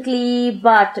hesitantly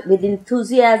but with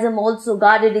enthusiasm, also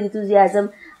guarded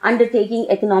enthusiasm, undertaking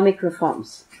economic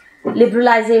reforms.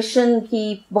 Liberalization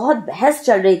की बहुत बहस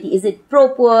चल रही थी. Is it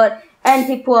pro-poor,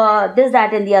 anti-poor, this,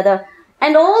 that and the other.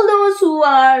 And all those who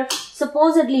are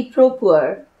supposedly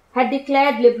pro-poor had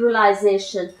declared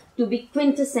liberalization to be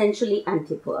quintessentially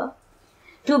anti-poor,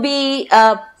 to be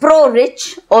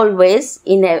pro-rich always,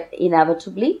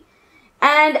 inevitably,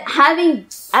 and having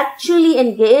actually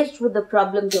engaged with the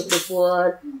problems of the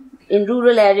poor in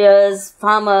rural areas,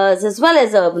 farmers, as well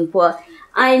as urban poor,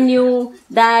 I knew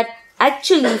that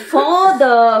actually for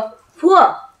poor,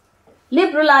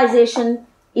 liberalization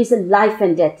is a life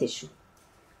and death issue.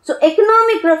 So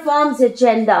economic reforms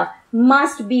agenda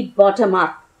must be bottom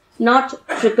up, not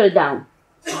trickle down.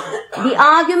 The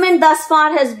argument thus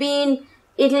far has been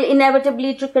it will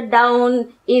inevitably trickle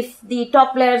down if the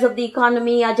top layers of the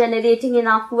economy are generating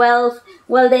enough wealth,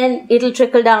 well then it will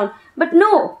trickle down. But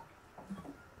no.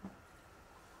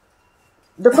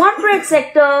 The corporate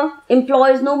sector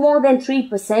employs no more than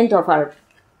 3% of our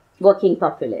working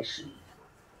population.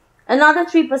 Another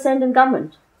 3% in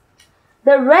government.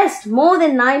 The rest, more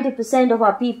than 90% of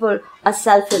our people are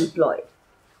self-employed.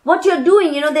 What you're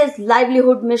doing, there's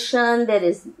livelihood mission, there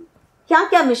is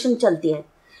kya mission chalti hai.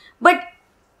 But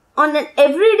on an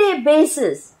everyday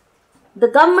basis, the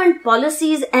government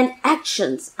policies and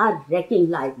actions are wrecking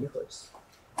livelihoods.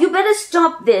 You better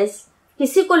stop this.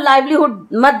 किसी को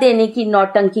livelihood मत देने की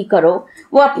नौटंकी करो,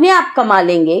 वो अपने आप कमा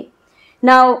लेंगे.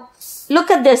 Now, look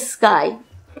at this guy,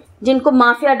 जिनको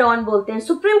माफिया डॉन बोलते हैं.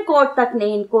 सुप्रीम कोर्ट तक ने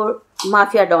इनको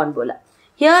माफिया डॉन बोला.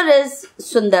 Here is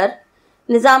सुंदर,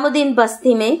 निजामुद्दीन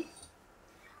बस्ती में,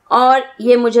 और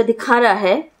ये मुझे दिखा रहा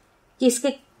है कि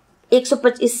इसके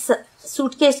 150 इस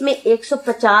सूटकेस में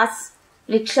 150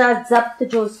 रिक्शा जब्त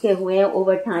जो उसके हुए हैं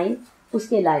ओवर टाइम,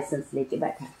 उसके लाइसेंस लेके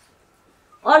बैठा है.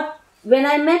 और when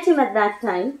I met him at that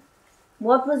time,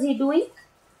 what was he doing?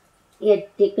 He had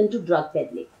taken to drug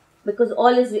peddling because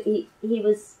all his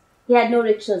he had no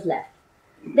rickshaws left.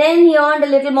 Then he earned a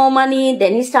little more money.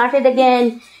 Then he started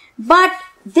again. But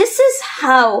this is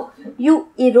how you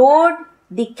erode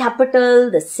the capital,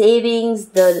 the savings,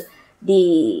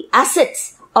 the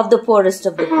assets of the poorest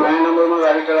of the poor.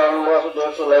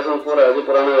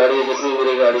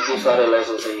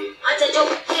 अच्छा जो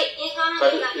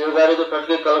ये गाड़ी तो cut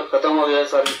के खत्म हो गया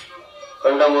sir,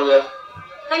 condemn हो गया.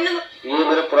 ये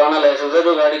मेरा पुराना लाइसेंस है,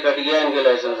 जो गाड़ी कट गया इनके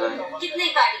लाइसेंस है. कितने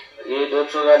गाड़ी? ये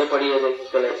 150 गाड़ी पड़ी है,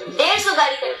 इसका लाइसेंस 150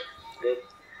 गाड़ी कटी.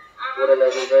 पूरा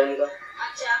लाइसेंस है इनका.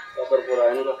 अच्छा. प्रॉपर पूरा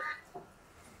है इनका.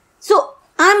 So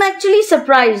I'm actually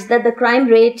surprised that the crime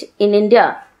rate in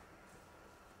India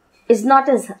is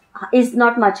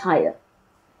not much higher.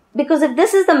 Because if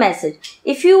this is the message,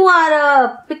 if you are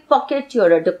a pickpocket,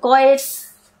 you're a dacoit,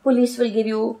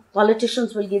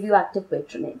 politicians will give you active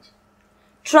patronage.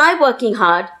 Try working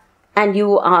hard and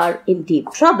you are in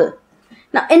deep trouble.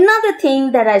 Now, another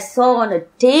thing that I saw on a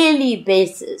daily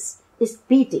basis is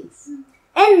beatings.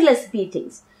 Endless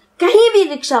beatings. कहीं भी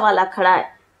rickshaw वाला खड़ा है,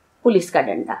 police का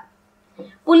डंडा.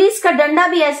 Police का डंडा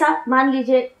भी ऐसा, मान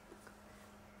लीजिए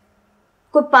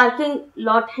कोई पार्किंग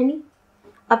लॉट है नहीं.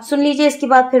 अब सुन लीजिए, इसके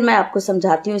बाद फिर मैं आपको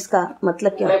समझाती हूँ इसका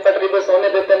मतलब क्या. पटरी पे सोने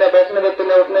देते न, बैठने देते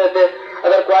न, उठने देते.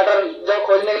 अगर क्वार्टर जब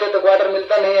खोजने के लिए तो क्वार्टर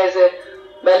मिलता नहीं है ऐसे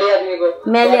मैले आदमी को.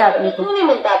 क्यों नहीं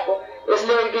मिलता आपको?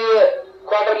 इसलिए कि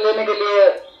क्वार्टर लेने के लिए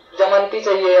जमानती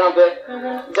चाहिए यहाँ पे.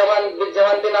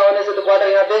 जमानती ना होने से तो क्वार्टर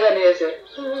यहाँ देगा नहीं ऐसे.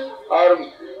 और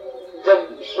जब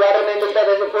क्वार्टर नहीं मिलता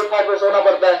तो फुटपाथ पे सोना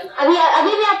पड़ता है.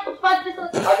 अभी भी आप फुटपाथ पे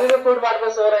सोते हैं? अभी भी फुटपाथ पे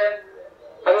सो रहे हैं.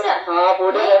 हाँ,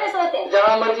 फुटे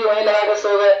जहाँ मर्जी वहीं लगा के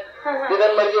सो गए.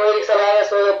 जिधर मर्जी वही रिक्शा लगाया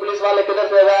सो गए. पुलिस वाले किधर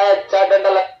से लगाया, 4 डंडा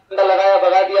लगाया,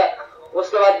 भगा दिया.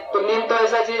 उसके बाद तो नींद तो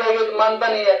ऐसा चीज है कि मानता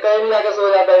नहीं है, कहीं भी जाके सो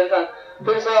जाता है इंसान.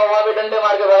 फिर सो वहाँ भी डंडे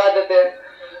मार के भगा देते हैं.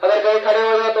 अगर कहीं खड़े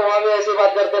हो जाए तो वहाँ भी ऐसी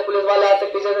बात करते हैं. पुलिस वाले आते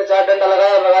पीछे से 4 डंडा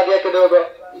लगाया, भगा दिया किधर को.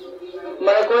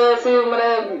 मैंने कोई ऐसी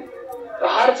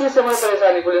हर चीज से मैं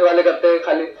परेशानी पुलिस वाले करते हैं.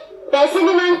 खाली पैसे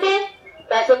भी मांगते हैं.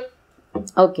 पैसे.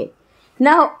 Okay.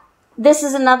 Now, this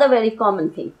is another very common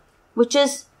thing, which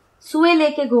is सुए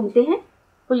लेके घूमते हैं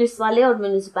पुलिस वाले और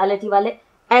म्यूनिसिपैलिटी वाले.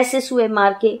 ऐसे सुए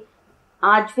मार के,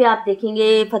 आज भी आप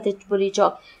देखेंगे फतेहपुरी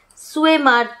चौक, सुए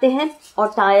मारते हैं और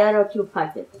टायर और ट्यूब फाड़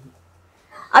देते हैं.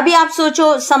 अभी आप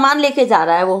सोचो, सामान लेके जा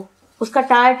रहा है वो, उसका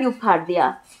टायर ट्यूब फाड़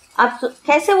दिया. आप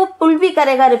कैसे वो पुल भी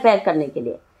करेगा रिपेयर करने के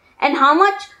लिए? And how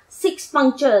much 6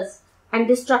 punctures and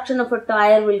destruction of a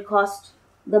tire will cost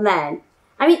the man.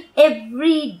 I mean,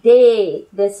 every day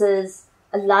this is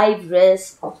a live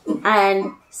risk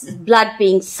and blood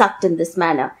being sucked in this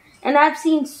manner. And I've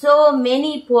seen so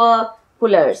many poor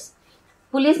pullers.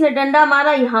 Police ने डंडा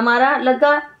मारा, यहाँ मारा,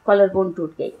 लगा, collar bone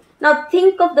टूट गई. Now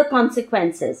think of the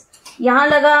consequences. यहाँ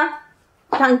लगा,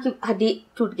 टांग की हड्डी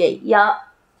टूट गई या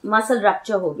मसल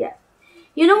रप्चर हो गया.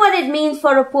 You know what it means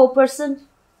for a poor person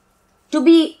to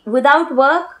be without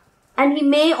work, and he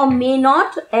may or may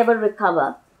not ever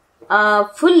recover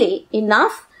fully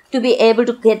enough to be able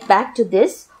to get back to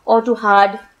this or to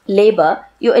hard labor.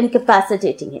 You're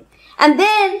incapacitating him. And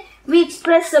then we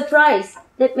express surprise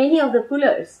that many of the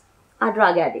pullers are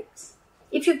drug addicts.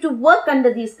 If you have to work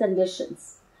under these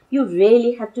conditions, you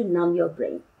really have to numb your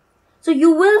brain. So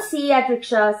you will see at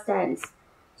rickshaw stands,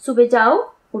 सुबह जाओ,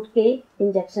 उठ के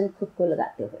injection खुद को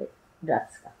लगाते हुए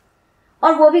drugs का.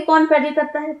 और वो भी कौन पैडल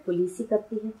करता है? पुलिस ही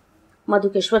करती है। मधु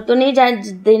किश्वर तो नहीं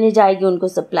देने जाएगी उनको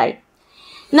supply.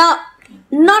 Now,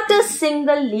 not a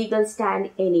single legal stand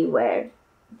anywhere.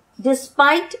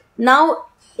 Despite now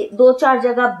 2-4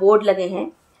 जगह बोर्ड लगे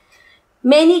हैं,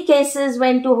 many cases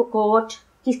went to court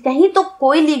कि कहीं तो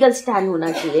कोई लीगल स्टैंड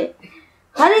होना चाहिए।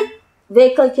 हर एक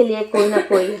व्हीकल के लिए कोई ना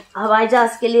कोई, हवाई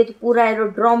जहाज के लिए तो पूरा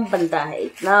एरोड्रोम बनता है,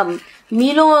 इतना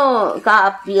मीलों का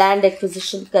आप लैंड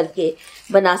एक्विजिशन करके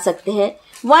बना सकते हैं।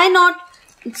 Why not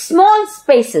small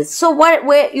spaces? So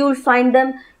where you will find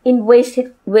them in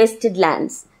wasted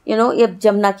lands, you know, ये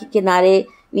जमुना के किनारे,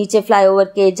 नीचे फ्लाईओवर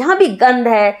के, जहां भी गंद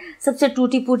है, सबसे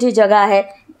टूटी फूटी जगह है,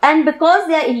 and because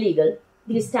they are illegal,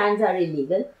 these stands are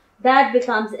illegal, that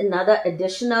becomes another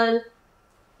additional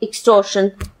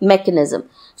extortion mechanism.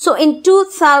 So in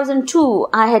 2002,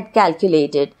 I had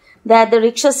calculated that the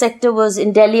rickshaw sector was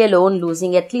in Delhi alone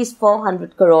losing at least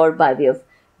 400 crore by way of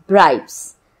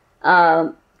bribes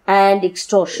and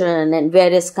extortion and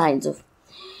various kinds of.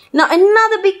 Now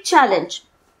another big challenge,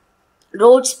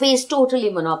 road space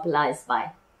totally monopolized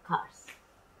by cars.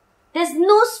 There's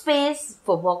no space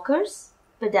for walkers,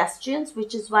 pedestrians,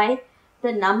 which is why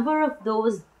the number of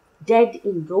those dead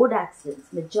in road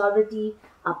accidents, majority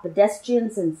are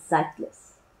pedestrians and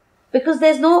cyclists. Because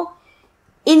there's no,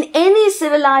 in any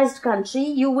civilized country,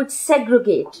 you would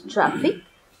segregate traffic,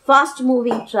 fast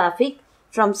moving traffic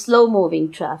from slow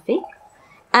moving traffic,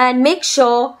 and make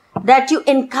sure that you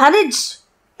encourage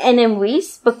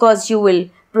NMVs, because you will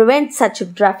prevent such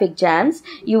traffic jams.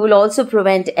 You will also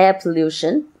prevent air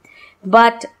pollution.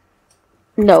 But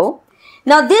no.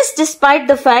 Now this despite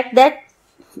the fact that,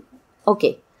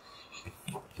 okay.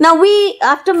 Now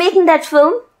after making that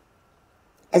film,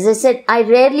 as I said, I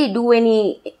rarely do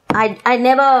I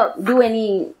never do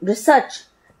any research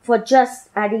for just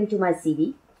adding to my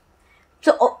CV.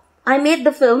 So I made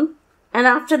the film, and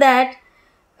after that,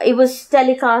 it was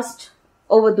telecast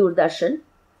over Doordarshan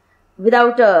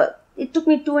it took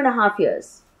me 2.5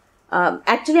 years.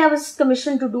 Actually, I was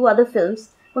commissioned to do other films,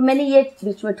 but मैंने ये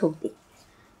बीच में ठोक दी।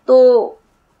 तो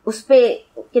उस पे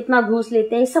कितना घूस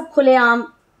लेते हैं, सब खुलेआम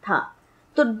था।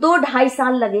 तो 2-2.5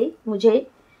 साल लगे मुझे,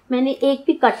 मैंने एक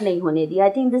भी कट नहीं होने दिया। I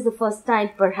think this is the first time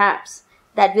perhaps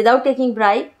that without taking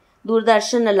bribe,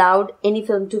 Doordarshan allowed any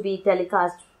film to be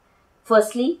telecast.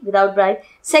 Firstly, without bribe.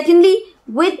 Secondly,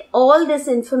 with all this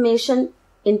information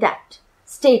intact,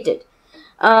 stated.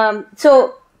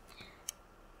 So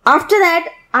after that,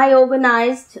 I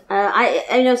organized,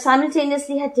 I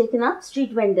simultaneously had taken up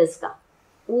street vendors का,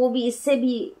 वो भी इससे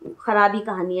भी खराबी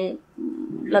कहानी है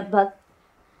लगभग.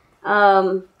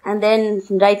 And then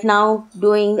right now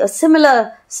doing a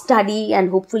similar study and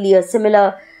hopefully a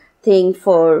similar thing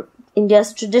for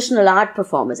India's traditional art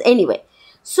performers. Anyway,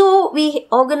 so we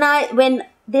organized, when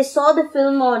they saw the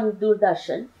film on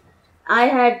Doordarshan, I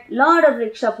had lot of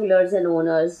rickshaw pullers and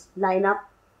owners line up,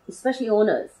 especially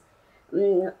owners,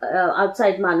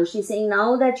 outside Manushi, saying,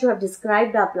 now that you have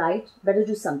described our plight, better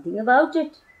do something about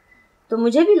it. तो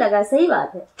मुझे भी लगा सही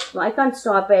बात है, I can't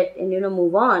stop it and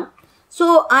move on.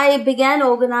 So I began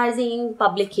organizing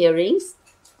public hearings,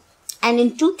 and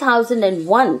in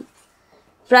 2001,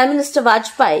 Prime Minister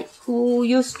Vajpayee, who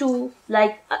used to,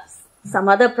 like some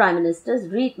other prime ministers,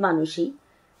 read Manushi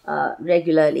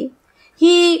regularly,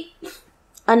 he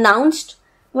announced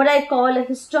what I call a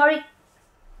historic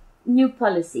new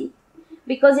policy,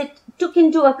 because it took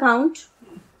into account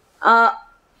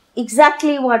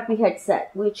exactly what we had said,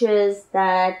 which is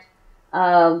that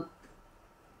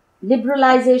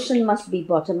liberalization must be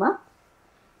bottom up,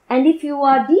 and if you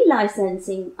are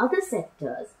delicensing other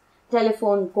sectors,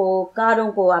 telephone को,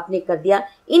 कारों को आपने कर दिया,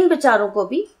 इन बेचारों को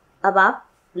भी अब आप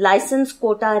लाइसेंस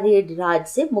कोटा रेड राज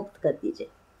से मुक्त कर दीजिए.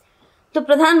 तो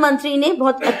प्रधानमंत्री ने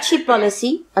बहुत अच्छी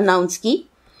पॉलिसी अनाउंस की,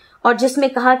 और जिसमें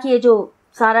कहा कि ये जो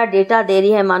सारा डेटा दे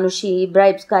रही है मानुषी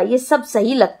ब्राइब्स का, ये सब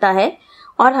सही लगता है,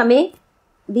 और हमें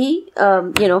भी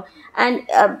and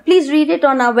please read it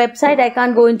on our website. I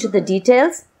can't go into the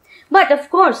details, but of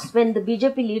course when the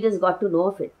BJP leaders got to know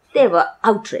of it, they were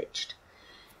outraged.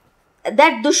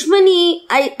 That dushmani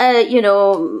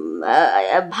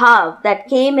bhav that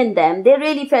came in them, they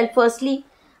really felt, firstly,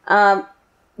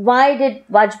 why did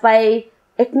Vajpayee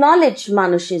acknowledge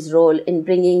Manushi's role in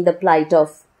bringing the plight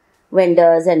of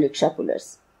vendors and rickshaw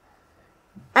pullers?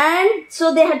 And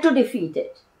so they had to defeat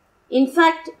it. In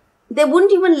fact, they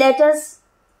wouldn't even let us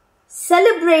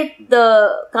celebrate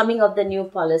the coming of the new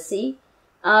policy.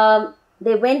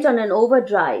 They went on an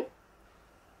overdrive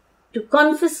to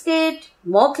confiscate,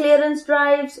 more clearance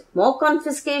drives, more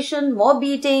confiscation, more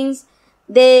beatings.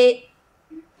 They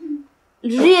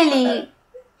really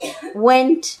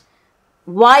went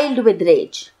wild with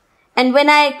rage. And when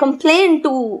I complained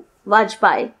to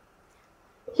Vajpayee,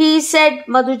 he said,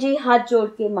 Madhu ji हाथ जोड़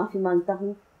के माफी मांगता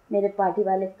हूँ, मेरे party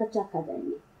वाले कच्चा खा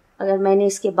जाएंगे अगर मैंने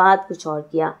इसके बाद कुछ और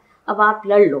किया. अब आप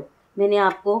लड़ लो, मैंने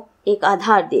आपको एक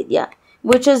आधार दे दिया.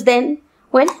 Which is then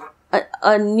when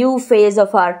a new phase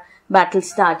of our battle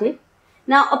started.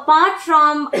 Now, apart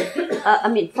from,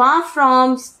 far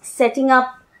from setting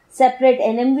up separate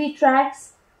NMV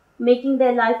tracks, making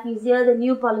their life easier, the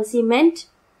new policy meant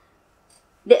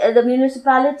the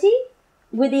municipality,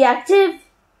 with the active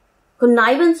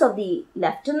connivance of the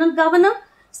Lieutenant Governor,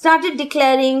 started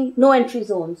declaring no entry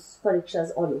zones for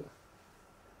rickshaws all over,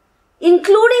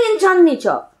 including in Chandni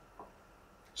Chowk.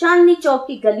 Chandni Chowk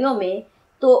की गलियों में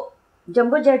तो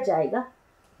jumbo jet जाएगा,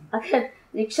 अगर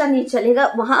rickshaw नहीं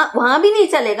चलेगा वहां भी नहीं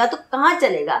चलेगा तो कहाँ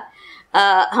चलेगा.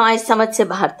 हमारी समझ से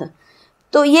बाहर था.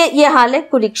 तो ये हाल है.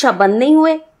 कोई रिक्शा बंद नहीं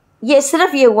हुए. ये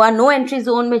सिर्फ ये हुआ नो एंट्री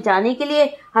जोन में जाने के लिए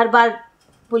हर बार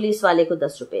पुलिस वाले को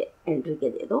 10 रुपए एंट्री के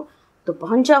दे दो तो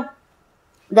पहुंच जाओ.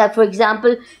 That, for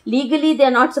example, legally they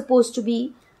are not supposed to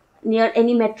be near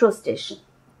any metro station.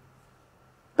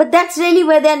 But that's really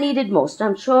where they are needed most.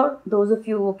 I'm sure those of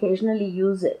you who occasionally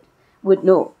use it would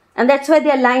know. And that's why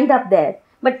they are lined up there.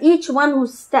 But each one who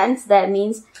stands there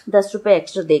means 10 rupees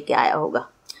extra de ke aaya hoga.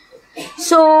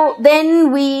 So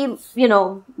then we,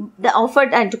 they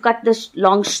offered, and to cut this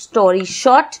long story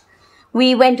short,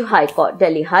 we went to High Court,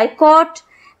 Delhi High Court,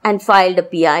 and filed a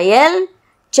PIL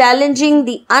challenging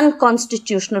the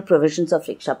unconstitutional provisions of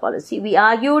rickshaw policy. We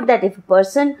argued that if a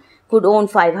person could own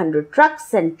 500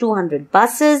 trucks and 200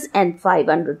 buses and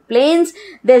 500 planes,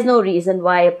 there's no reason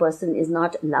why a person is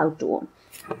not allowed to own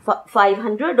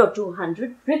 500 or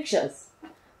 200 rickshaws.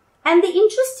 And the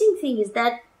interesting thing is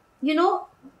that,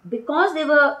 because they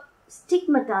were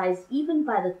stigmatized even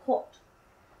by the court,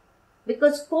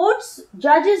 because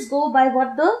judges go by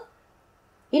what the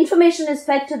information is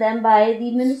fed to them by the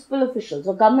municipal officials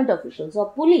or government officials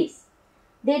or police.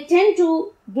 They tend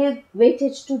to give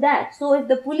weightage to that. So if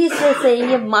the police is saying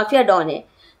ये mafia don है,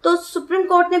 तो supreme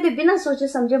court ने भी बिना सोचे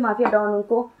समझे mafia don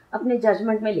उनको अपने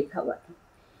जजमेंट में लिखा हुआ था.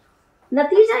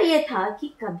 नतीजा ये था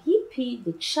कि कभी भी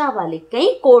रिक्शा वाले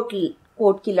कई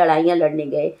कोर्ट की लड़ाइयां लड़ने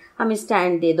गए, हमें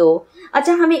स्टैंड दे दो.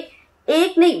 अच्छा, हमें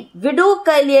एक नहीं, विडो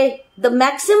के लिए the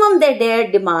maximum they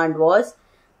dare demand was,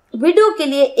 window के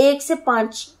लिए 1 से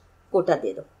 5 कोटा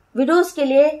दे दो. विडोज के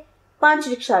लिए 5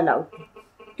 रिक्शा अलाउड थे,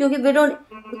 क्योंकि विडो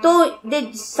तो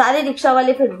सारे रिक्शा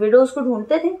वाले फिर विडोज को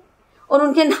ढूंढते थे और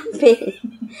उनके नाम पे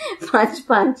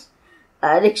 5-5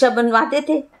 रिक्शा बनवाते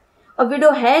थे. और विडो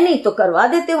है नहीं तो करवा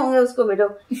देते होंगे उसको विडो,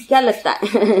 क्या लगता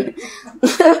है?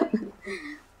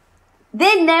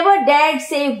 They never dared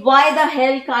say why the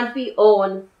hell can't we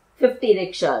own 50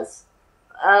 rickshaws.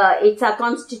 It's our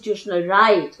constitutional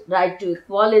right to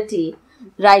equality,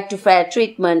 right to fair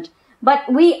treatment.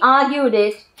 But we argued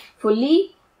it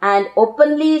fully and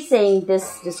openly, saying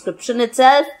this description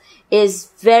itself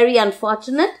is very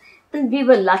unfortunate. And we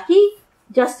were lucky.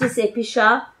 Justice A.P.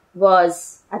 Shah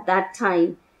was at that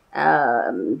time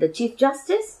the Chief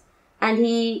Justice, and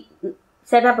he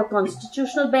set up a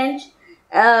constitutional bench.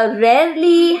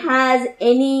 Rarely has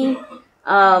any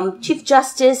Chief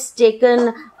Justice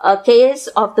taken a case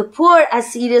of the poor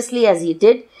as seriously as he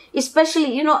did.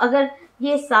 Especially, अगर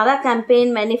ये सारा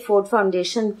campaign मैंने Ford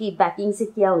foundation की banking से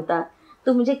किया होता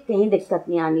तो मुझे कहीं दिक्कत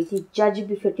नहीं आनी थी. जज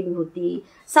भी फिटिंग होती,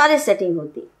 सारे सेटिंग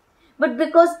होती. बट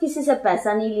बिकॉज किसी से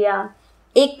पैसा नहीं लिया,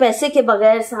 एक पैसे के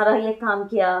बगैर सारा ये काम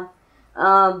किया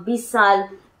 20 साल,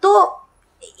 तो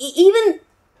even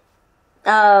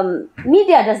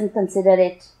media doesn't consider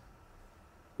it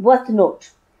worth note,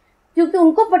 क्योंकि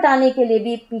उनको पटाने के लिए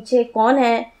भी पीछे कौन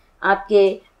है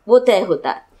आपके वो तय होता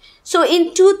है. So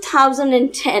in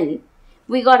 2010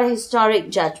 we got a historic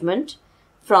judgment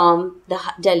from the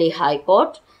Delhi High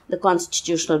Court, the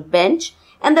constitutional bench,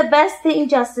 and the best thing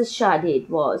Justice Shah did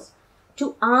was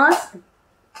to ask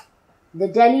the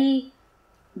Delhi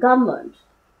government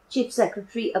Chief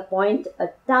Secretary appoint a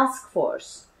task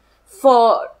force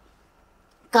for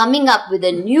coming up with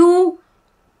a new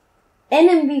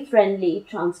NMV-friendly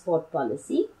transport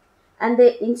policy. And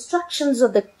the instructions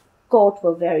of the court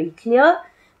were very clear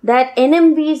that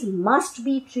NMVs must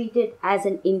be treated as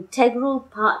an integral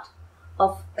part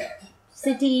of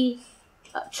city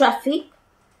traffic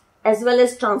as well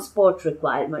as transport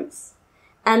requirements,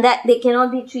 and that they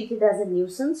cannot be treated as a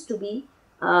nuisance to be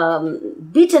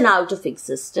beaten out of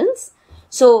existence.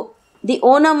 So the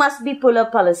owner must be puller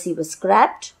policy was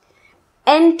scrapped.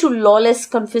 End to lawless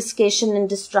confiscation and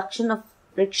destruction of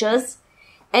rickshaws.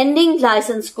 Ending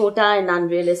license quota and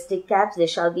unrealistic caps. There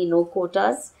shall be no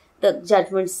quotas. The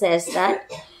judgment says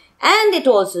that. And it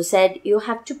also said you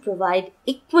have to provide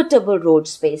equitable road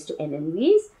space to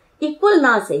NMVs. Equal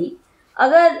ना सही,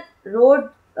 अगर road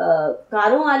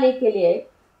कारों वाले के लिए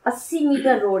 80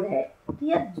 metre road है तो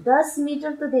यार 10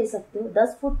 मीटर तो दे सकते हो,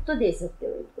 10 फुट तो दे सकते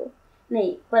हो इनको,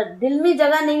 नहीं, पर दिल में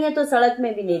जगह नहीं है तो सड़क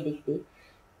में भी नहीं दिखती.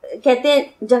 कहते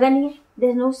हैं जगह नहीं है,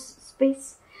 there's no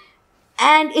space.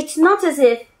 And it's not as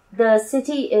if the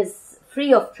city is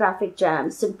free of traffic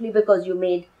jams simply because you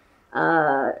made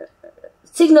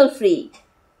signal free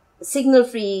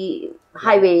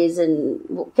highways and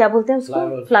क्या बोलते हैं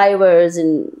उसको, flyovers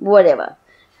and whatever.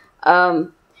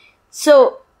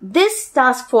 So this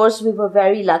task force, we were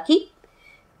very lucky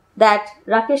that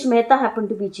Rakesh Mehta happened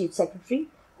to be chief secretary,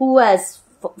 who as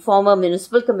former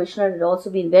municipal commissioner had also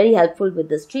been very helpful with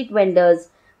the street vendors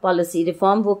policy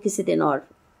reform. वो किसी दिन और.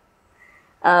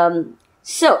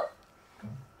 So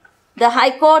the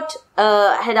High Court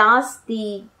had asked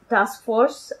the task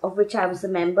force, of which I was a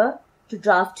member, to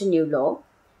draft a new law,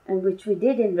 and which we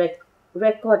did in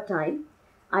record time.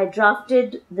 I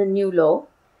drafted the new law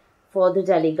for the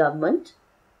Delhi government,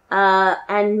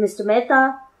 and Mr.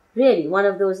 Mehta, really one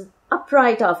of those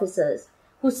upright officers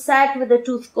who sat with a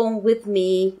tooth comb with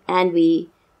me, and we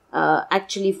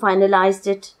actually finalized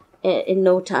it in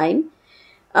no time.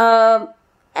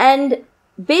 And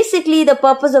basically the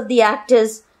purpose of the act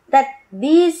is that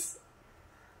these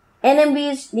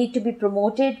NMVs need to be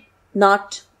promoted,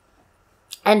 not,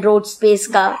 and road space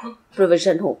ka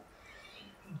provision ho.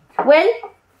 Well,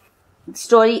 the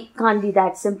story can't be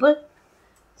that simple.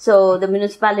 So the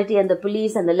municipality and the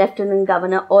police and the lieutenant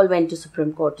governor all went to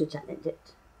Supreme Court to challenge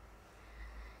it.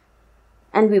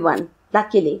 And we won,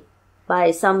 luckily,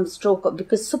 by some stroke,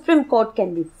 because Supreme Court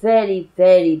can be very,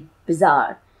 very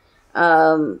bizarre.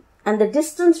 And the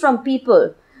distance from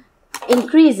people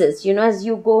increases, as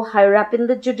you go higher up in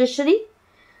the judiciary.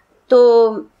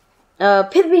 तो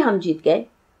फिर भी हम जीत गए,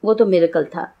 वो तो miracle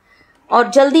था, और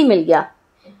जल्दी मिल गया.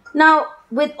 Now,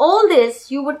 with all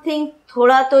this, you would think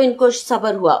थोड़ा तो इनको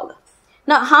सब्र हुआ होगा.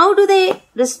 Now, how do they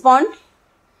respond?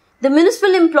 The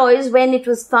municipal employees, when it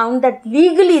was found that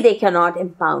legally they cannot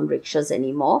impound rickshaws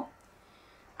anymore,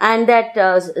 and that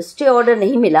stay order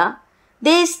nahi mila,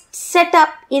 they set up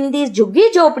in these झुग्गी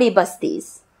झोपड़ी बस्तीज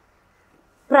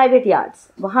private yards.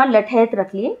 वहां लठैत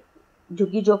रख लिए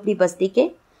झुग्गी झोपड़ी बस्ती के,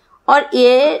 और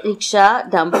ये रिक्शा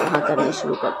डंप वहां करने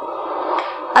शुरू कर दिए.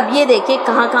 अब ये देखिए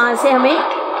कहां से हमें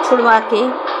छुड़वा के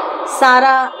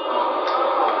सारा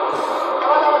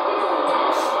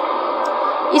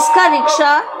इसका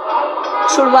रिक्शा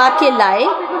छुड़वा के लाए,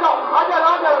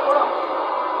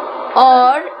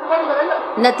 और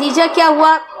नतीजा क्या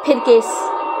हुआ, फिर केस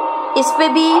इस पे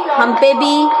भी, हम पे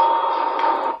भी,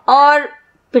 और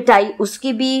पिटाई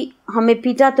उसकी भी. हमें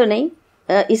पीटा तो नहीं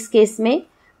इस केस में,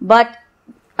 but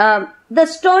the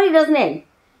story doesn't end.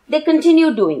 They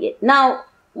continue doing it. Now,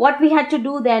 what we had to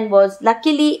do then was,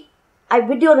 luckily, I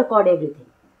video record everything.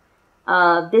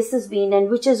 This has been, and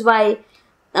which is why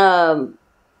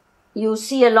you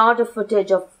see a lot of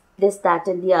footage of this, that,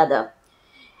 and the other.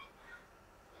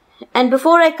 And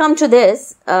before I come to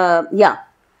this, they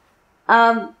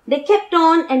kept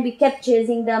on, and we kept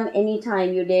chasing them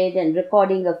anytime you did, and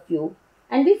recording a few,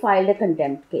 and we filed a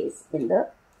contempt case in the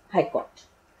High Court.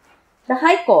 The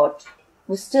High Court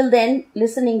was still then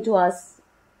listening to us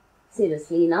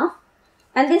seriously enough,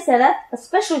 and they set up a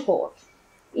special court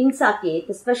in Saket.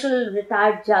 A special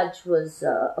retired judge was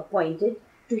appointed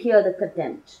to hear the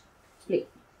contempt plea.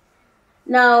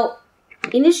 Now,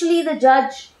 initially the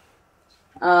judge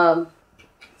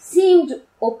seemed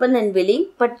open and willing,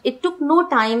 but it took no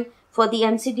time for the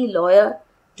MCD lawyer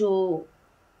to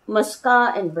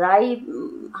muska and bribe.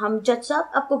 हम जज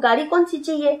साहब आपको गाड़ी कौन सी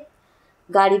चाहिए,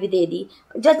 गाड़ी भी दे दी.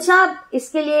 जज साहब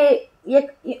इसके लिए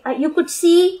you could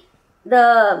see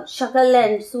the shakal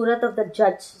and surat of the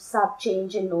judge साहब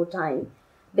change in no time,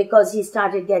 because he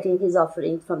started getting his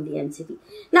offering from the MCD.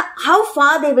 Now, how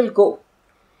far they will go?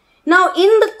 Now,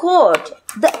 in the court,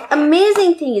 the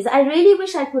amazing thing is, I really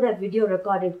wish I could have video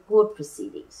recorded court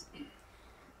proceedings.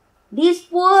 These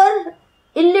poor,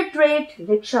 illiterate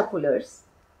rickshaw pullers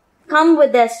come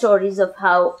with their stories of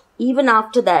how, even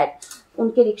after that,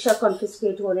 उनके rickshaw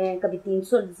confiscate हो रहे हैं, कभी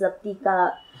 300 जब्ती का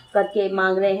करके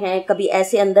मांग रहे हैं, कभी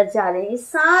ऐसे अंदर जा रहे हैं.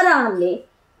 सारा हमने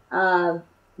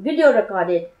वीडियो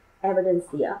रिकॉर्डेड एविडेंस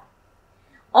दिया,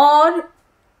 और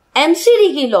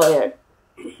एमसीडी की लॉयर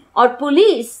और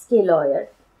पुलिस के लॉयर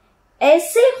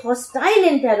ऐसे हॉस्टाइल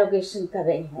इंटेरोगेशन कर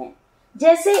रहे हैं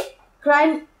जैसे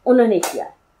क्राइम उन्होंने किया.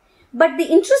 But the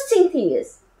interesting thing is,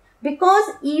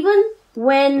 because even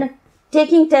when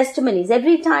taking testimonies,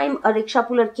 every time a rickshaw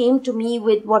puller came to me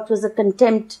with what was a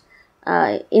contempt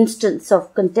instance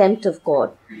of contempt of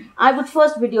court, I would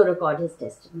first video record his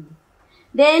testimony.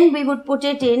 Then we would put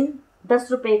it in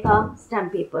 10 रुपए का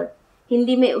stamp paper,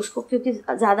 Hindi में उसको, क्योंकि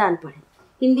ज़्यादा अनपढ़ है,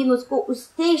 हिंदी में उसको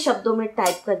उसके शब्दों में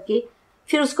टाइप करके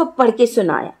फिर उसको पढ़ के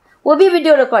सुनाया, वो भी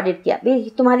वीडियो रिकॉर्डेड किया,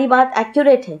 भाई तुम्हारी बात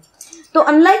एक्यूरेट है। तो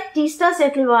अनलाइक टीस्टा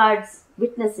सेटलवार्ड्स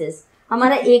विटनेसेस,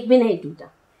 हमारा एक भी नहीं टूटा,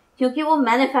 क्योंकि वो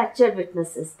मैन्युफैक्चर्ड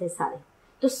विटनेसेस थे सारे,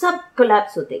 तो सब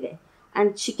कोलैप्स होते गए।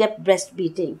 And she kept breast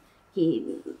beating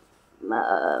कि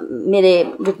मेरे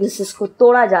विटनेसेस को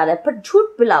तोड़ा जा रहा है, पर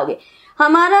झूठ पिलाओगे।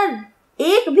 हमारा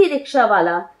एक भी रिक्शा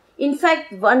वाला,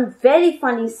 in fact one very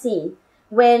funny scene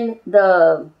when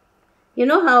the you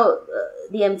know how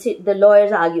the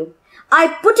lawyers argue, I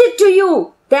put it to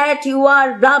you that you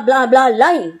are blah blah blah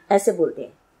lying, ऐसे बोलते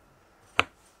हैं।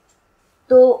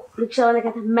 तो रिक्शा वाला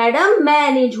कहता है मैडम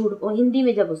मैं नहीं झूठ, हिंदी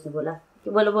में जब उसने बोला कि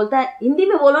बोलता है हिंदी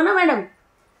में बोलो ना मैडम,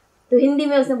 तो हिंदी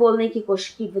में उसने बोलने की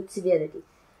कोशिश की विद सिवियरिटी,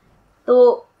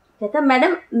 तो कहता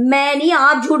मैडम मैं नहीं,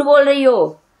 आप झूठ बोल रही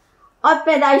हो, और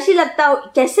पैदाइशी लगता हो,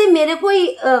 कैसे मेरे को ही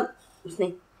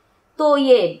उसने, तो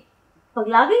ये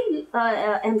पगला गई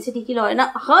एमसीडी की लॉयर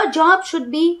ना। हर job should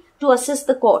be to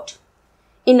assist the court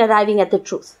in arriving at the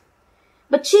truth,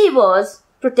 but she was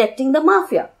protecting the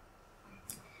mafia.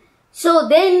 So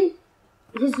then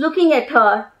he is looking at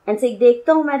her and से,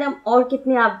 देखता हूं मैडम और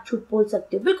कितने आप झूठ बोल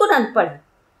सकते हो, बिल्कुल अनपढ़ है,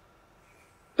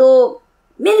 तो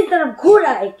मेरी तरफ घूर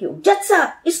रहा है क्यों, जज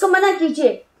साहब इसको मना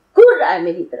कीजिए, घूर रहा है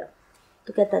मेरी तरफ।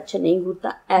 तो कहता अच्छा नहीं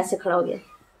घूरता, ऐसे खड़ा हो गया,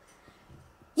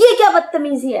 ये क्या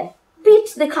बदतमीजी है,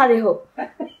 पीठ दिखा रहे हो।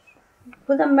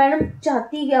 बोलता मैडम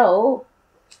चाहती क्या हो,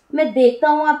 मैं देखता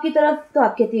हूं आपकी तरफ तो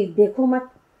आप कहती देखो मत,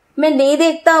 मैं नहीं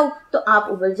देखता हूं तो आप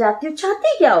उबल जाती हो,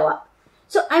 चाहती क्या हो आप।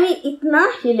 सो आई मीन इतना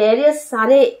हिलेरियस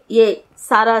ये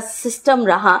सारा सिस्टम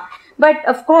रहा, but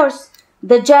of course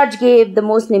the judge gave the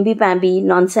most nimby-pamby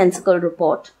nonsensical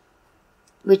report,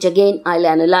 which again I'll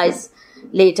analyze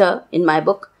later in my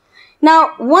book. Now,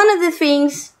 one of the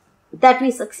things that we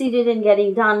succeeded in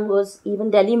getting done was even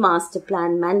Delhi Master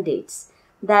Plan mandates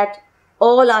that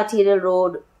all arterial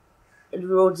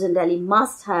roads in Delhi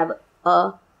must have a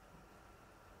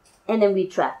NMV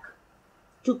track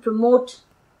to promote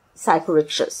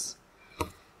cycle-rickshaws.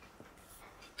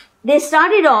 They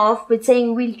started off with saying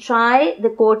we'll try, the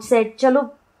court said चलो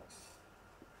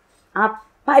आप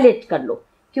pilot कर लो,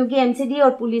 क्योंकि MCD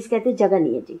और police कहते जगह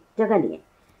नहीं है जी, जगह नहीं है,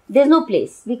 there's no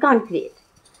place, we can't create.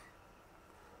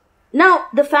 Now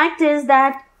the fact is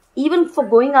that even for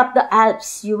going up the Alps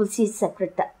you will see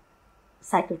separate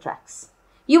cycle tracks.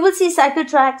 You will see cycle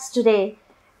tracks today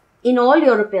in all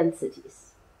European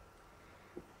cities.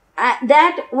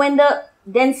 That when the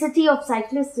density of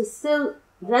cyclists is still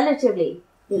relatively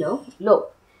low.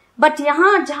 But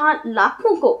यहाँ जहाँ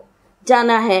लाखों को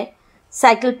जाना है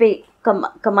cycle पे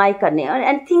कमाई करने,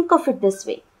 and think of it this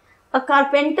way, a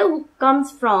carpenter who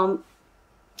comes from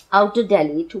outer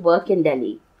Delhi to work in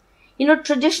Delhi,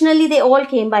 traditionally they all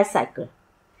came by cycle.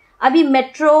 अभी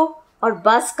मेट्रो और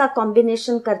बस का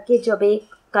कॉम्बिनेशन करके जब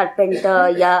एक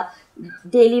कारपेंटर या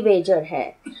डेली वेजर है,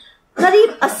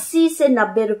 करीब 80 से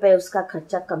 90 रुपए उसका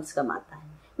खर्चा कम से कम आता है,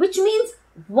 which means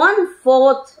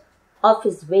 1/4 of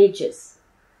his wages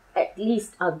at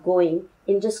least are going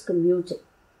in just commuting.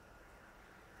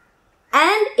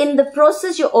 And in the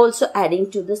process, you're also adding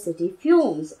to the city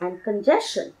fumes and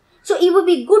congestion. So it would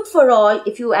be good for all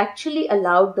if you actually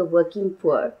allowed the working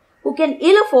poor who can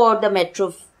ill afford the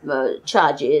metro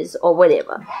charges or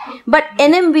whatever. But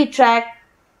NMV track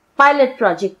pilot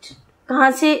project,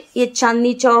 कहाँ से ये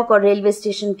चांदनी चौक और railway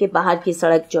station के बाहर की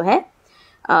सड़क जो है,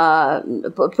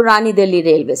 पुरानी दिल्ली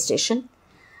रेलवे स्टेशन,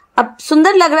 अब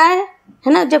सुंदर लग रहा है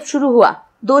ना, जब शुरू हुआ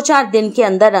 2-4 दिन के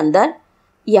अंदर अंदर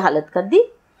ये हालत कर दी।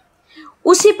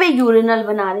 उसी पे यूरिनल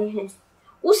बना रहे हैं,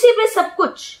 उसी पे सब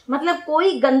कुछ, मतलब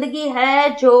कोई गंदगी है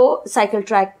जो साइकिल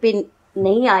ट्रैक पे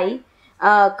नहीं आई,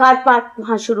 कार पार्क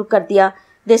वहां शुरू कर दिया।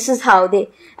 This is how they,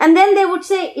 and then they would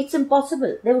say it's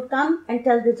impossible. They would come and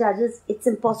tell the judges it's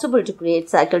impossible to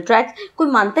create cycle tracks. कोई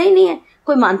मानता ही नहीं है,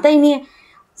 कोई मानता ही नहीं है,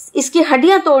 इसकी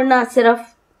हड्डियां तोड़ना सिर्फ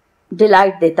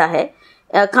डिलाइट देता है,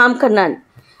 काम करना।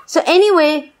 So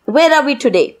anyway, where are we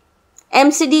today?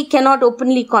 MCD cannot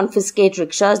openly confiscate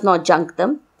rickshaws nor junk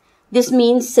them. This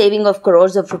means saving of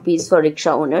crores of rupees for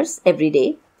rickshaw owners every day.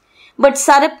 But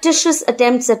surreptitious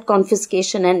attempts at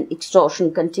confiscation and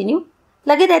extortion continue.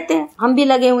 लगे रहते हैं, हम भी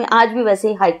लगे हुए, आज भी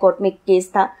वैसे हाई कोर्ट में केस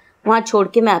था, वहां छोड़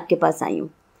के मैं आपके पास आई हूँ।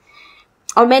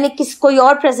 और मैंने कोई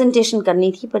और प्रेजेंटेशन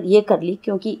करनी थी पर ये कर ली,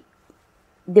 क्योंकि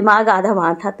दिमाग आधा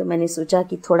वहां था, तो मैंने सोचा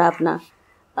कि थोड़ा अपना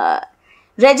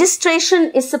registration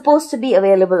is supposed to be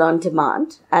available on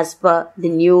demand as per the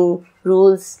new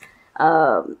rules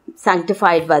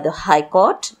sanctified by the High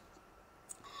Court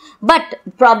but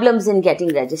problems in getting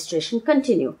registration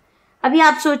continue. अभी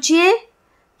आप सोचिए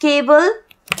केवल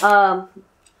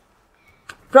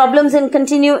problems in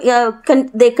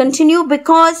they continue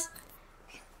because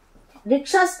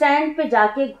rickshaw stand पे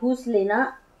जाके घूस लेना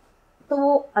तो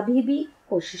वो अभी भी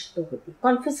कोशिश तो होती,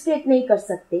 कॉन्फिस्केट नहीं कर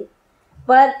सकते,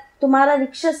 पर तुम्हारा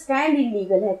रिक्शा स्टैंड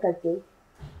इलीगल है करके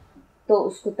तो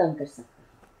उसको तंग कर सकते।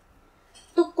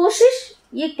 तो कोशिश,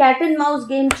 ये कैट एंड माउस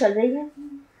गेम चल रही है।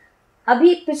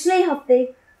 अभी पिछले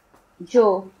हफ्ते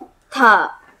जो था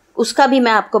उसका भी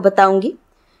मैं आपको बताऊंगी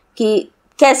कि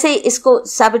कैसे इसको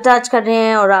सैबोटेज कर रहे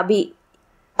हैं, और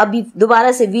अभी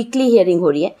दोबारा से वीकली हियरिंग हो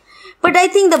रही है। But I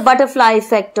think the butterfly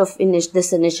effect of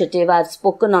this initiative, I've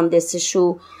spoken on this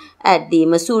issue at the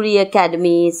Missouri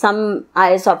Academy. Some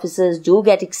IS officers do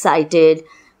get excited.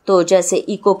 तो जैसे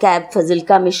इको कैब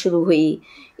फजिल्का में शुरू हुई,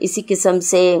 इसी किस्म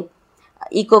से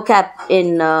इको कैब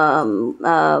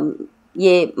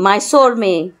ये मैसूर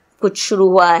में कुछ शुरू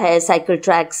हुआ है साइकिल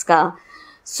ट्रैक्स का।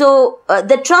 So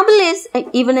the trouble is,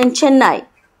 even in Chennai,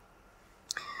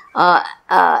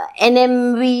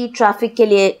 NMV traffic के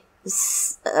लिए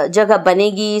जगह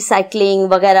बनेगी, साइकिलिंग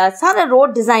वगैरह, सारा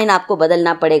रोड डिजाइन आपको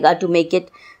बदलना पड़ेगा to make it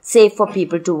safe for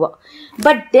people to walk.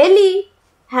 But Delhi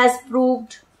has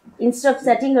proved, instead of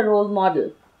setting a role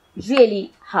model, really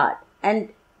hard, and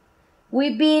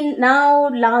we've been now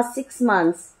last 6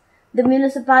 months, the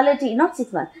municipality, not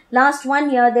 6 months, last 1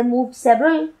 year, they moved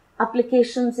several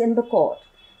applications in the court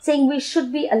saying we should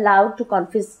be allowed to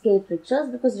confiscate rickshaws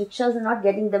because rickshaws are not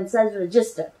getting themselves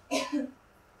registered.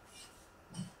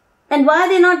 And why are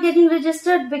they not getting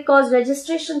registered? Because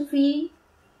registration fee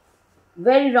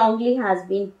very wrongly has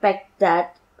been pegged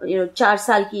at, 4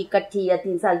 साल की इकट्ठी या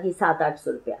 3 साल की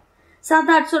 700-800 रुपया।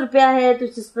 700-800 रुपया है तो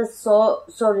जिस पर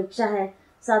 100 रिक्शा है,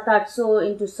 700-800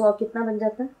 into 100 कितना बन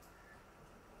जाता है?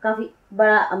 काफी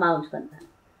बड़ा अमाउंट बनता है।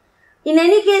 In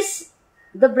any case,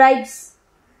 the bribes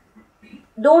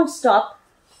don't stop.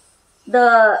 The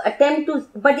attempt to,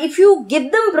 but if you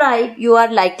give them bribe, you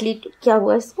are likely to, क्या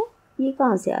हुआ इसको? ये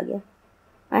कहाँ से आ गया?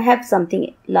 I have something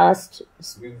last.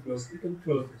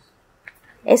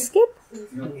 Escape?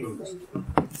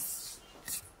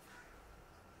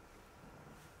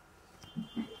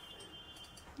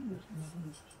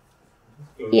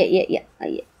 Yeah.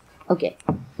 Okay.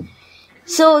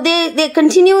 So they're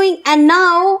continuing, and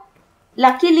now,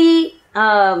 luckily,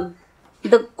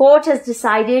 the court has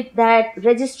decided that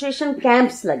registration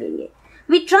camps लगेंगे.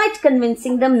 We tried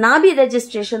convincing them, ना भी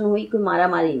registration हुई, कोई मारा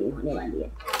मारी नहीं होने वाली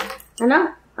है ना?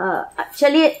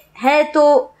 चलिए, है तो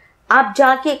आप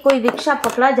जाके कोई रिक्शा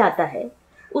पकड़ा जाता है,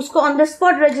 उसको on the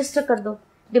spot register कर दो.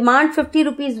 Demand 50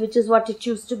 rupees, which is what it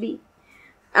used to be,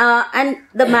 and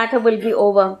the matter will be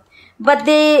over. But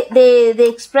they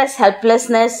express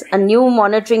helplessness. A new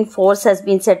monitoring force has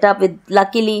been set up with,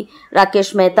 luckily,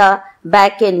 Rakesh Mehta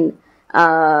back in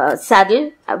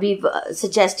saddle. We've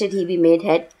suggested he be made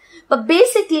head. But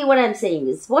basically what I'm saying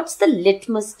is, what's the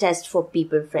litmus test for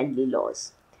people-friendly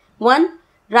laws? 1,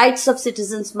 rights of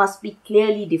citizens must be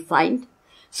clearly defined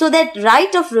so that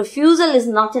right of refusal is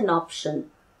not an option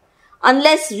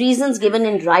unless reasons given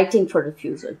in writing for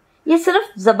refusal. ये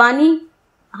सिर्फ ज़बानी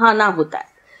हाँ ना होता है.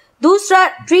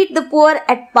 दूसरा, treat the poor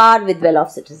at par with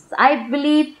well-off citizens. I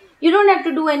believe you don't have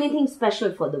to do anything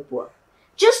special for the poor.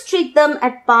 Just treat them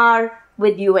at par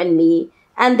with you and me,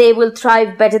 and they will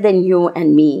thrive better than you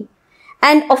and me.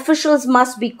 And officials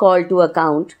must be called to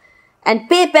account and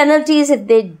pay penalties if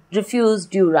they refuse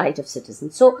due right of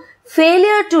citizens. So,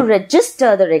 failure to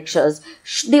register the rickshaws,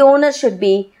 the onus should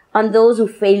be on those who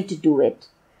fail to do it,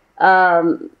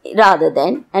 rather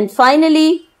than. And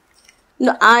finally,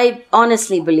 no, I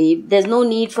honestly believe there's no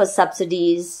need for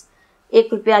subsidies. 1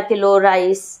 rupaya kilo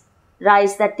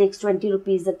rice that takes 20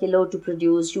 rupees a kilo to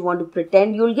produce, you want to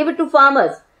pretend you'll give it to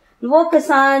farmers. वो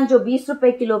किसान जो 20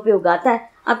 रुपए kilo पे उगाता है,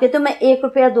 आप कहते हो मैं 1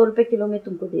 रुपया 2 रुपए किलो में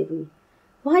तुमको दे दूंगी.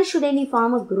 Why should any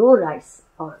farmer grow rice?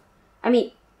 Or, I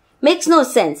mean, makes no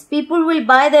sense. People will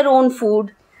buy their own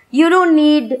food. You don't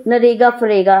need Narega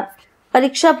Farega. A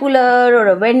rickshaw puller or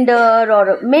a vendor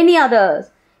or many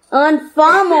others earn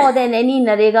far more than any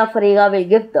Narega Farega will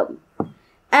give them,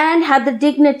 and have the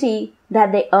dignity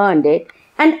that they earned it.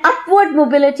 And upward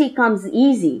mobility comes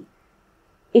easy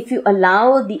if you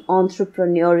allow the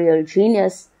entrepreneurial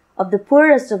genius of the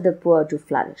poorest of the poor to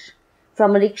flourish.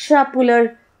 From a rickshaw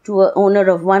puller to an owner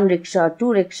of 1 rickshaw,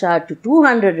 2 rickshaw to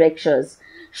 200 rickshaws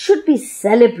should be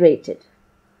celebrated,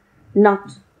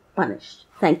 not punished.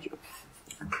 Thank you.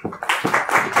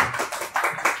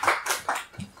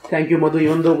 Thank you, Madhu.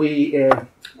 Even though we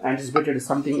anticipated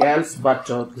something else, but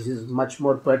this is much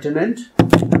more pertinent.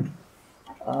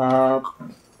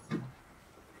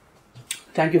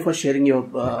 Thank you for sharing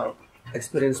your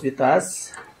experience with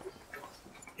us.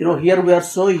 Here we are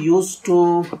so used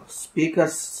to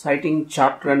speakers citing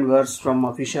chapter and verse from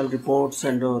official reports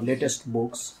and latest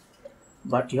books,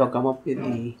 but you have come up with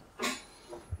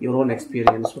your own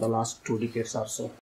experience for the last 2 decades or so.